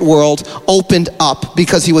spirit world opened up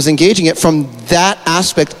because he was engaging it from that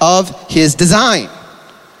aspect of his design.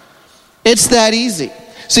 It's that easy.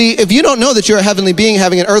 See, if you don't know that you're a heavenly being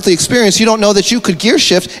having an earthly experience, you don't know that you could gear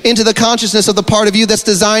shift into the consciousness of the part of you that's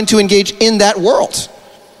designed to engage in that world.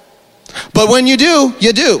 But when you do,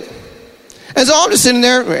 you do. And so I'm just sitting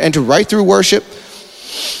there, enter right through worship.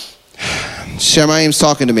 Shemaim's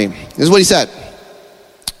talking to me. This is what he said.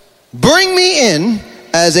 Bring me in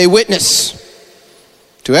as a witness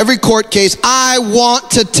to every court case. I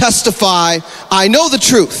want to testify. I know the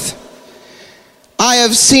truth. I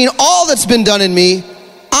have seen all that's been done in me.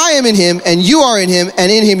 I am in him, and you are in him,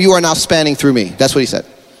 and in him you are now spanning through me. That's what he said.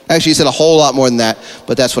 Actually, he said a whole lot more than that,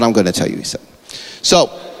 but that's what I'm going to tell you, he said. So,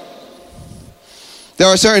 there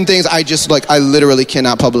are certain things I literally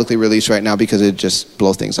cannot publicly release right now because it just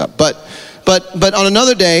blows things up. But on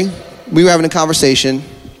another day, we were having a conversation,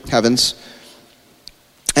 heavens,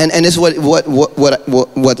 and this is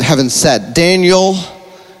what heaven said. Daniel,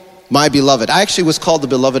 my beloved. I actually was called the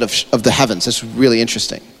beloved of the heavens. It's really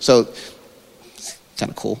interesting. So, kind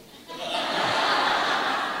of cool.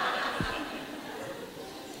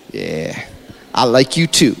 Yeah, I like you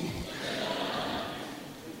too.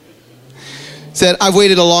 Said, I've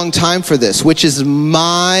waited a long time for this, which is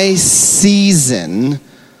my season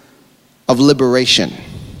of liberation.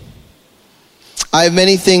 I have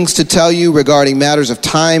many things to tell you regarding matters of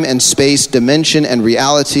time and space, dimension and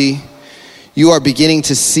reality. You are beginning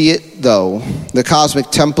to see it, though. The cosmic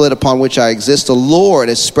template upon which I exist, the Lord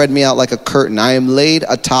has spread me out like a curtain. I am laid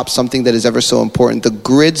atop something that is ever so important. The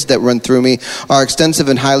grids that run through me are extensive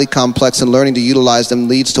and highly complex, and learning to utilize them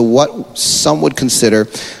leads to what some would consider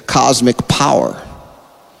cosmic power.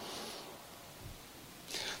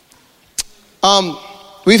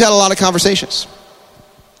 We've had a lot of conversations.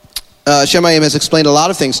 Shemaim has explained a lot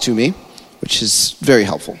of things to me, which is very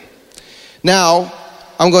helpful. Now,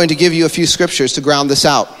 I'm going to give you a few scriptures to ground this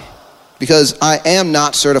out, because I am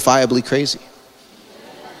not certifiably crazy.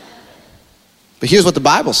 But here's what the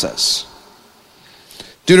Bible says.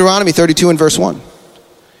 Deuteronomy 32 and verse 1.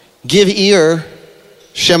 Give ear,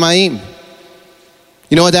 Shemaim.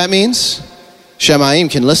 You know what that means?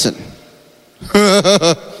 Shemaim can listen.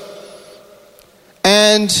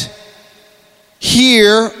 And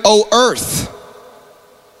hear, O earth.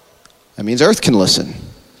 That means earth can listen.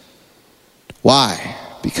 Why?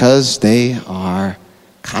 Because they are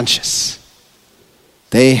conscious.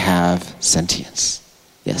 They have sentience.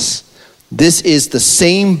 Yes. This is the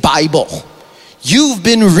same Bible you've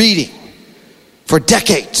been reading for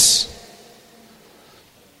decades.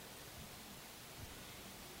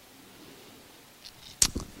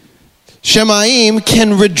 Shemaim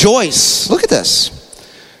can rejoice. Look at this.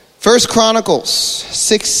 1 Chronicles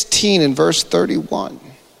 16 and verse 31.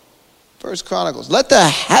 1 Chronicles. Let the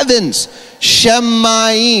heavens,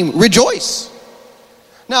 Shemaim, rejoice.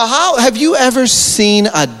 Now, how have you ever seen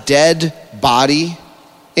a dead body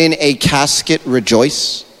in a casket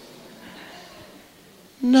rejoice?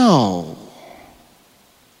 No.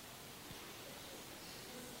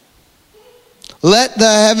 Let the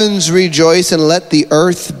heavens rejoice and let the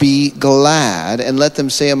earth be glad, and let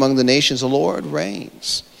them say among the nations, the Lord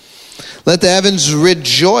reigns. Let the heavens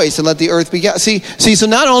rejoice and let the earth be glad. See, so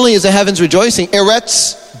not only is the heavens rejoicing,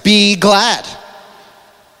 eretz, be glad.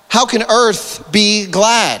 How can earth be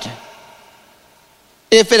glad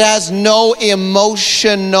if it has no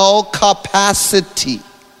emotional capacity?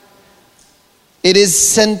 It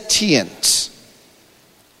is sentient.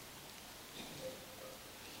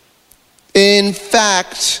 In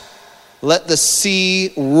fact, let the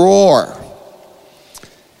sea roar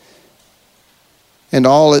and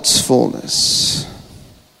all its fullness.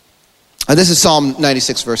 And this is Psalm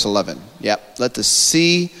 96, verse 11. Yep. Let the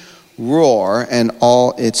sea roar and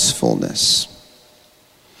all its fullness.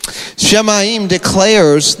 Shemaim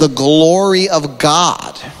declares the glory of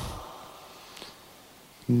God.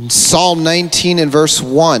 Psalm 19 and verse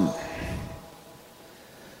 1.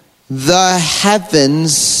 The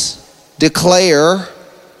heavens declare.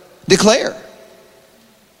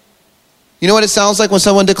 You know what it sounds like when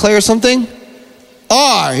someone declares something?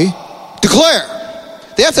 I declare.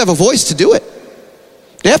 They have to have a voice to do it.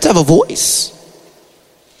 They have to have a voice.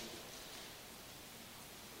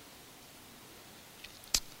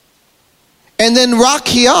 And then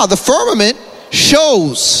Rakia, the firmament,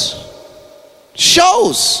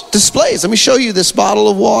 displays. Let me show you this bottle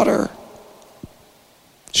of water.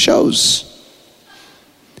 Shows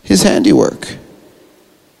his handiwork.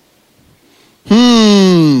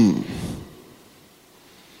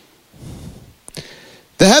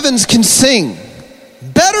 The heavens can sing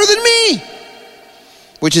better than me,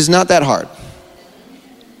 which is not that hard.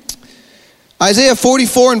 Isaiah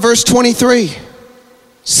 44 and verse 23.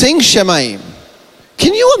 Sing Shemaim.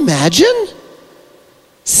 Can you imagine?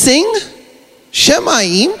 Sing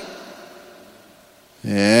Shemaim.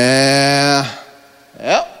 Yeah.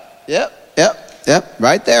 Yep.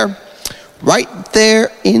 Right there. Right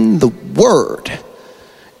there in the word.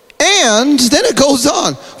 And then it goes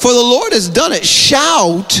on. For the Lord has done it.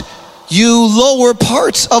 Shout, you lower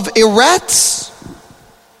parts of Eretz.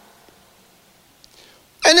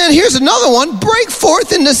 And then here's another one. Break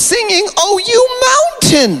forth into singing, O you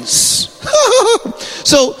mountains.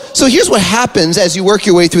 So here's what happens as you work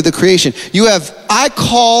your way through the creation. You have, I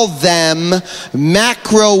call them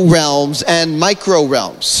macro realms and micro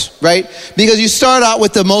realms, right? Because you start out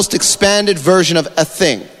with the most expanded version of a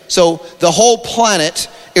thing. So the whole planet,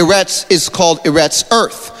 Eretz, is called Eretz,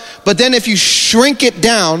 earth. But then if you shrink it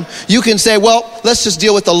down, you can say, well, let's just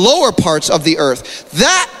deal with the lower parts of the earth.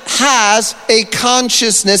 That has a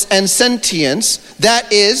consciousness and sentience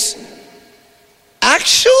that is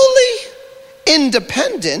actually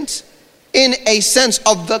independent in a sense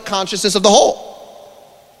of the consciousness of the whole.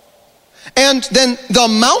 And then the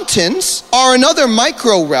mountains are another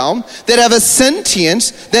micro realm that have a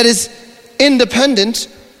sentience that is independent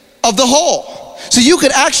of the whole. So you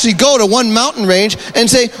could actually go to one mountain range and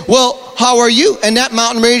say, well, how are you? And that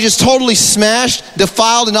mountain range is totally smashed,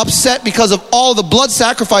 defiled, and upset because of all the blood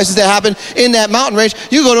sacrifices that happen in that mountain range.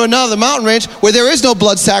 You go to another mountain range where there is no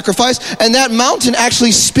blood sacrifice, and that mountain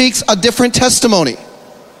actually speaks a different testimony.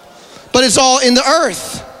 But it's all in the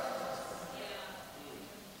earth.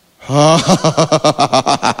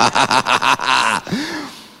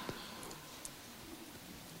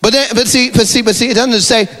 But see, it doesn't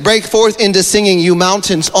say break forth into singing, you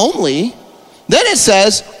mountains only. Then it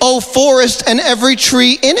says, O forest and every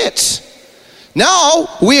tree in it. Now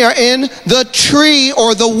we are in the tree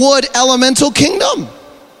or the wood elemental kingdom.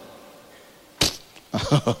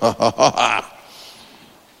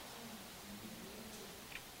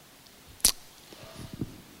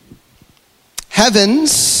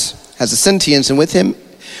 Heavens has a sentience, and within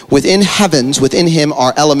heavens, within him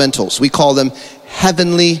are elementals. We call them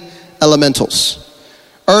heavenly elementals.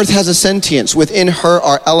 Earth has a sentience. Within her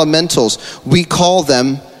are elementals. We call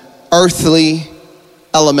them earthly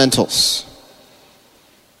elementals.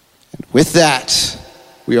 And with that,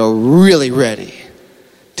 we are really ready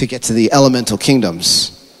to get to the elemental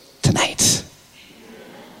kingdoms tonight.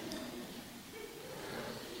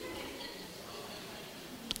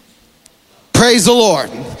 Praise the Lord.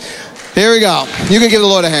 Here we go. You can give the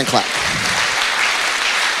Lord a hand clap.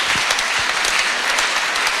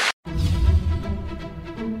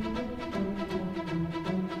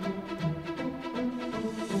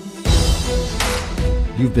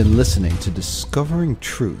 You've been listening to Discovering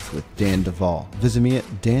Truth with Dan Duval. Visit me at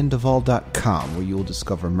danduval.com, where you will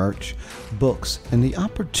discover merch, books, and the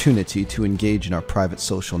opportunity to engage in our private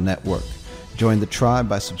social network. Join the tribe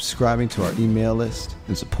by subscribing to our email list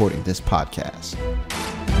and supporting this podcast.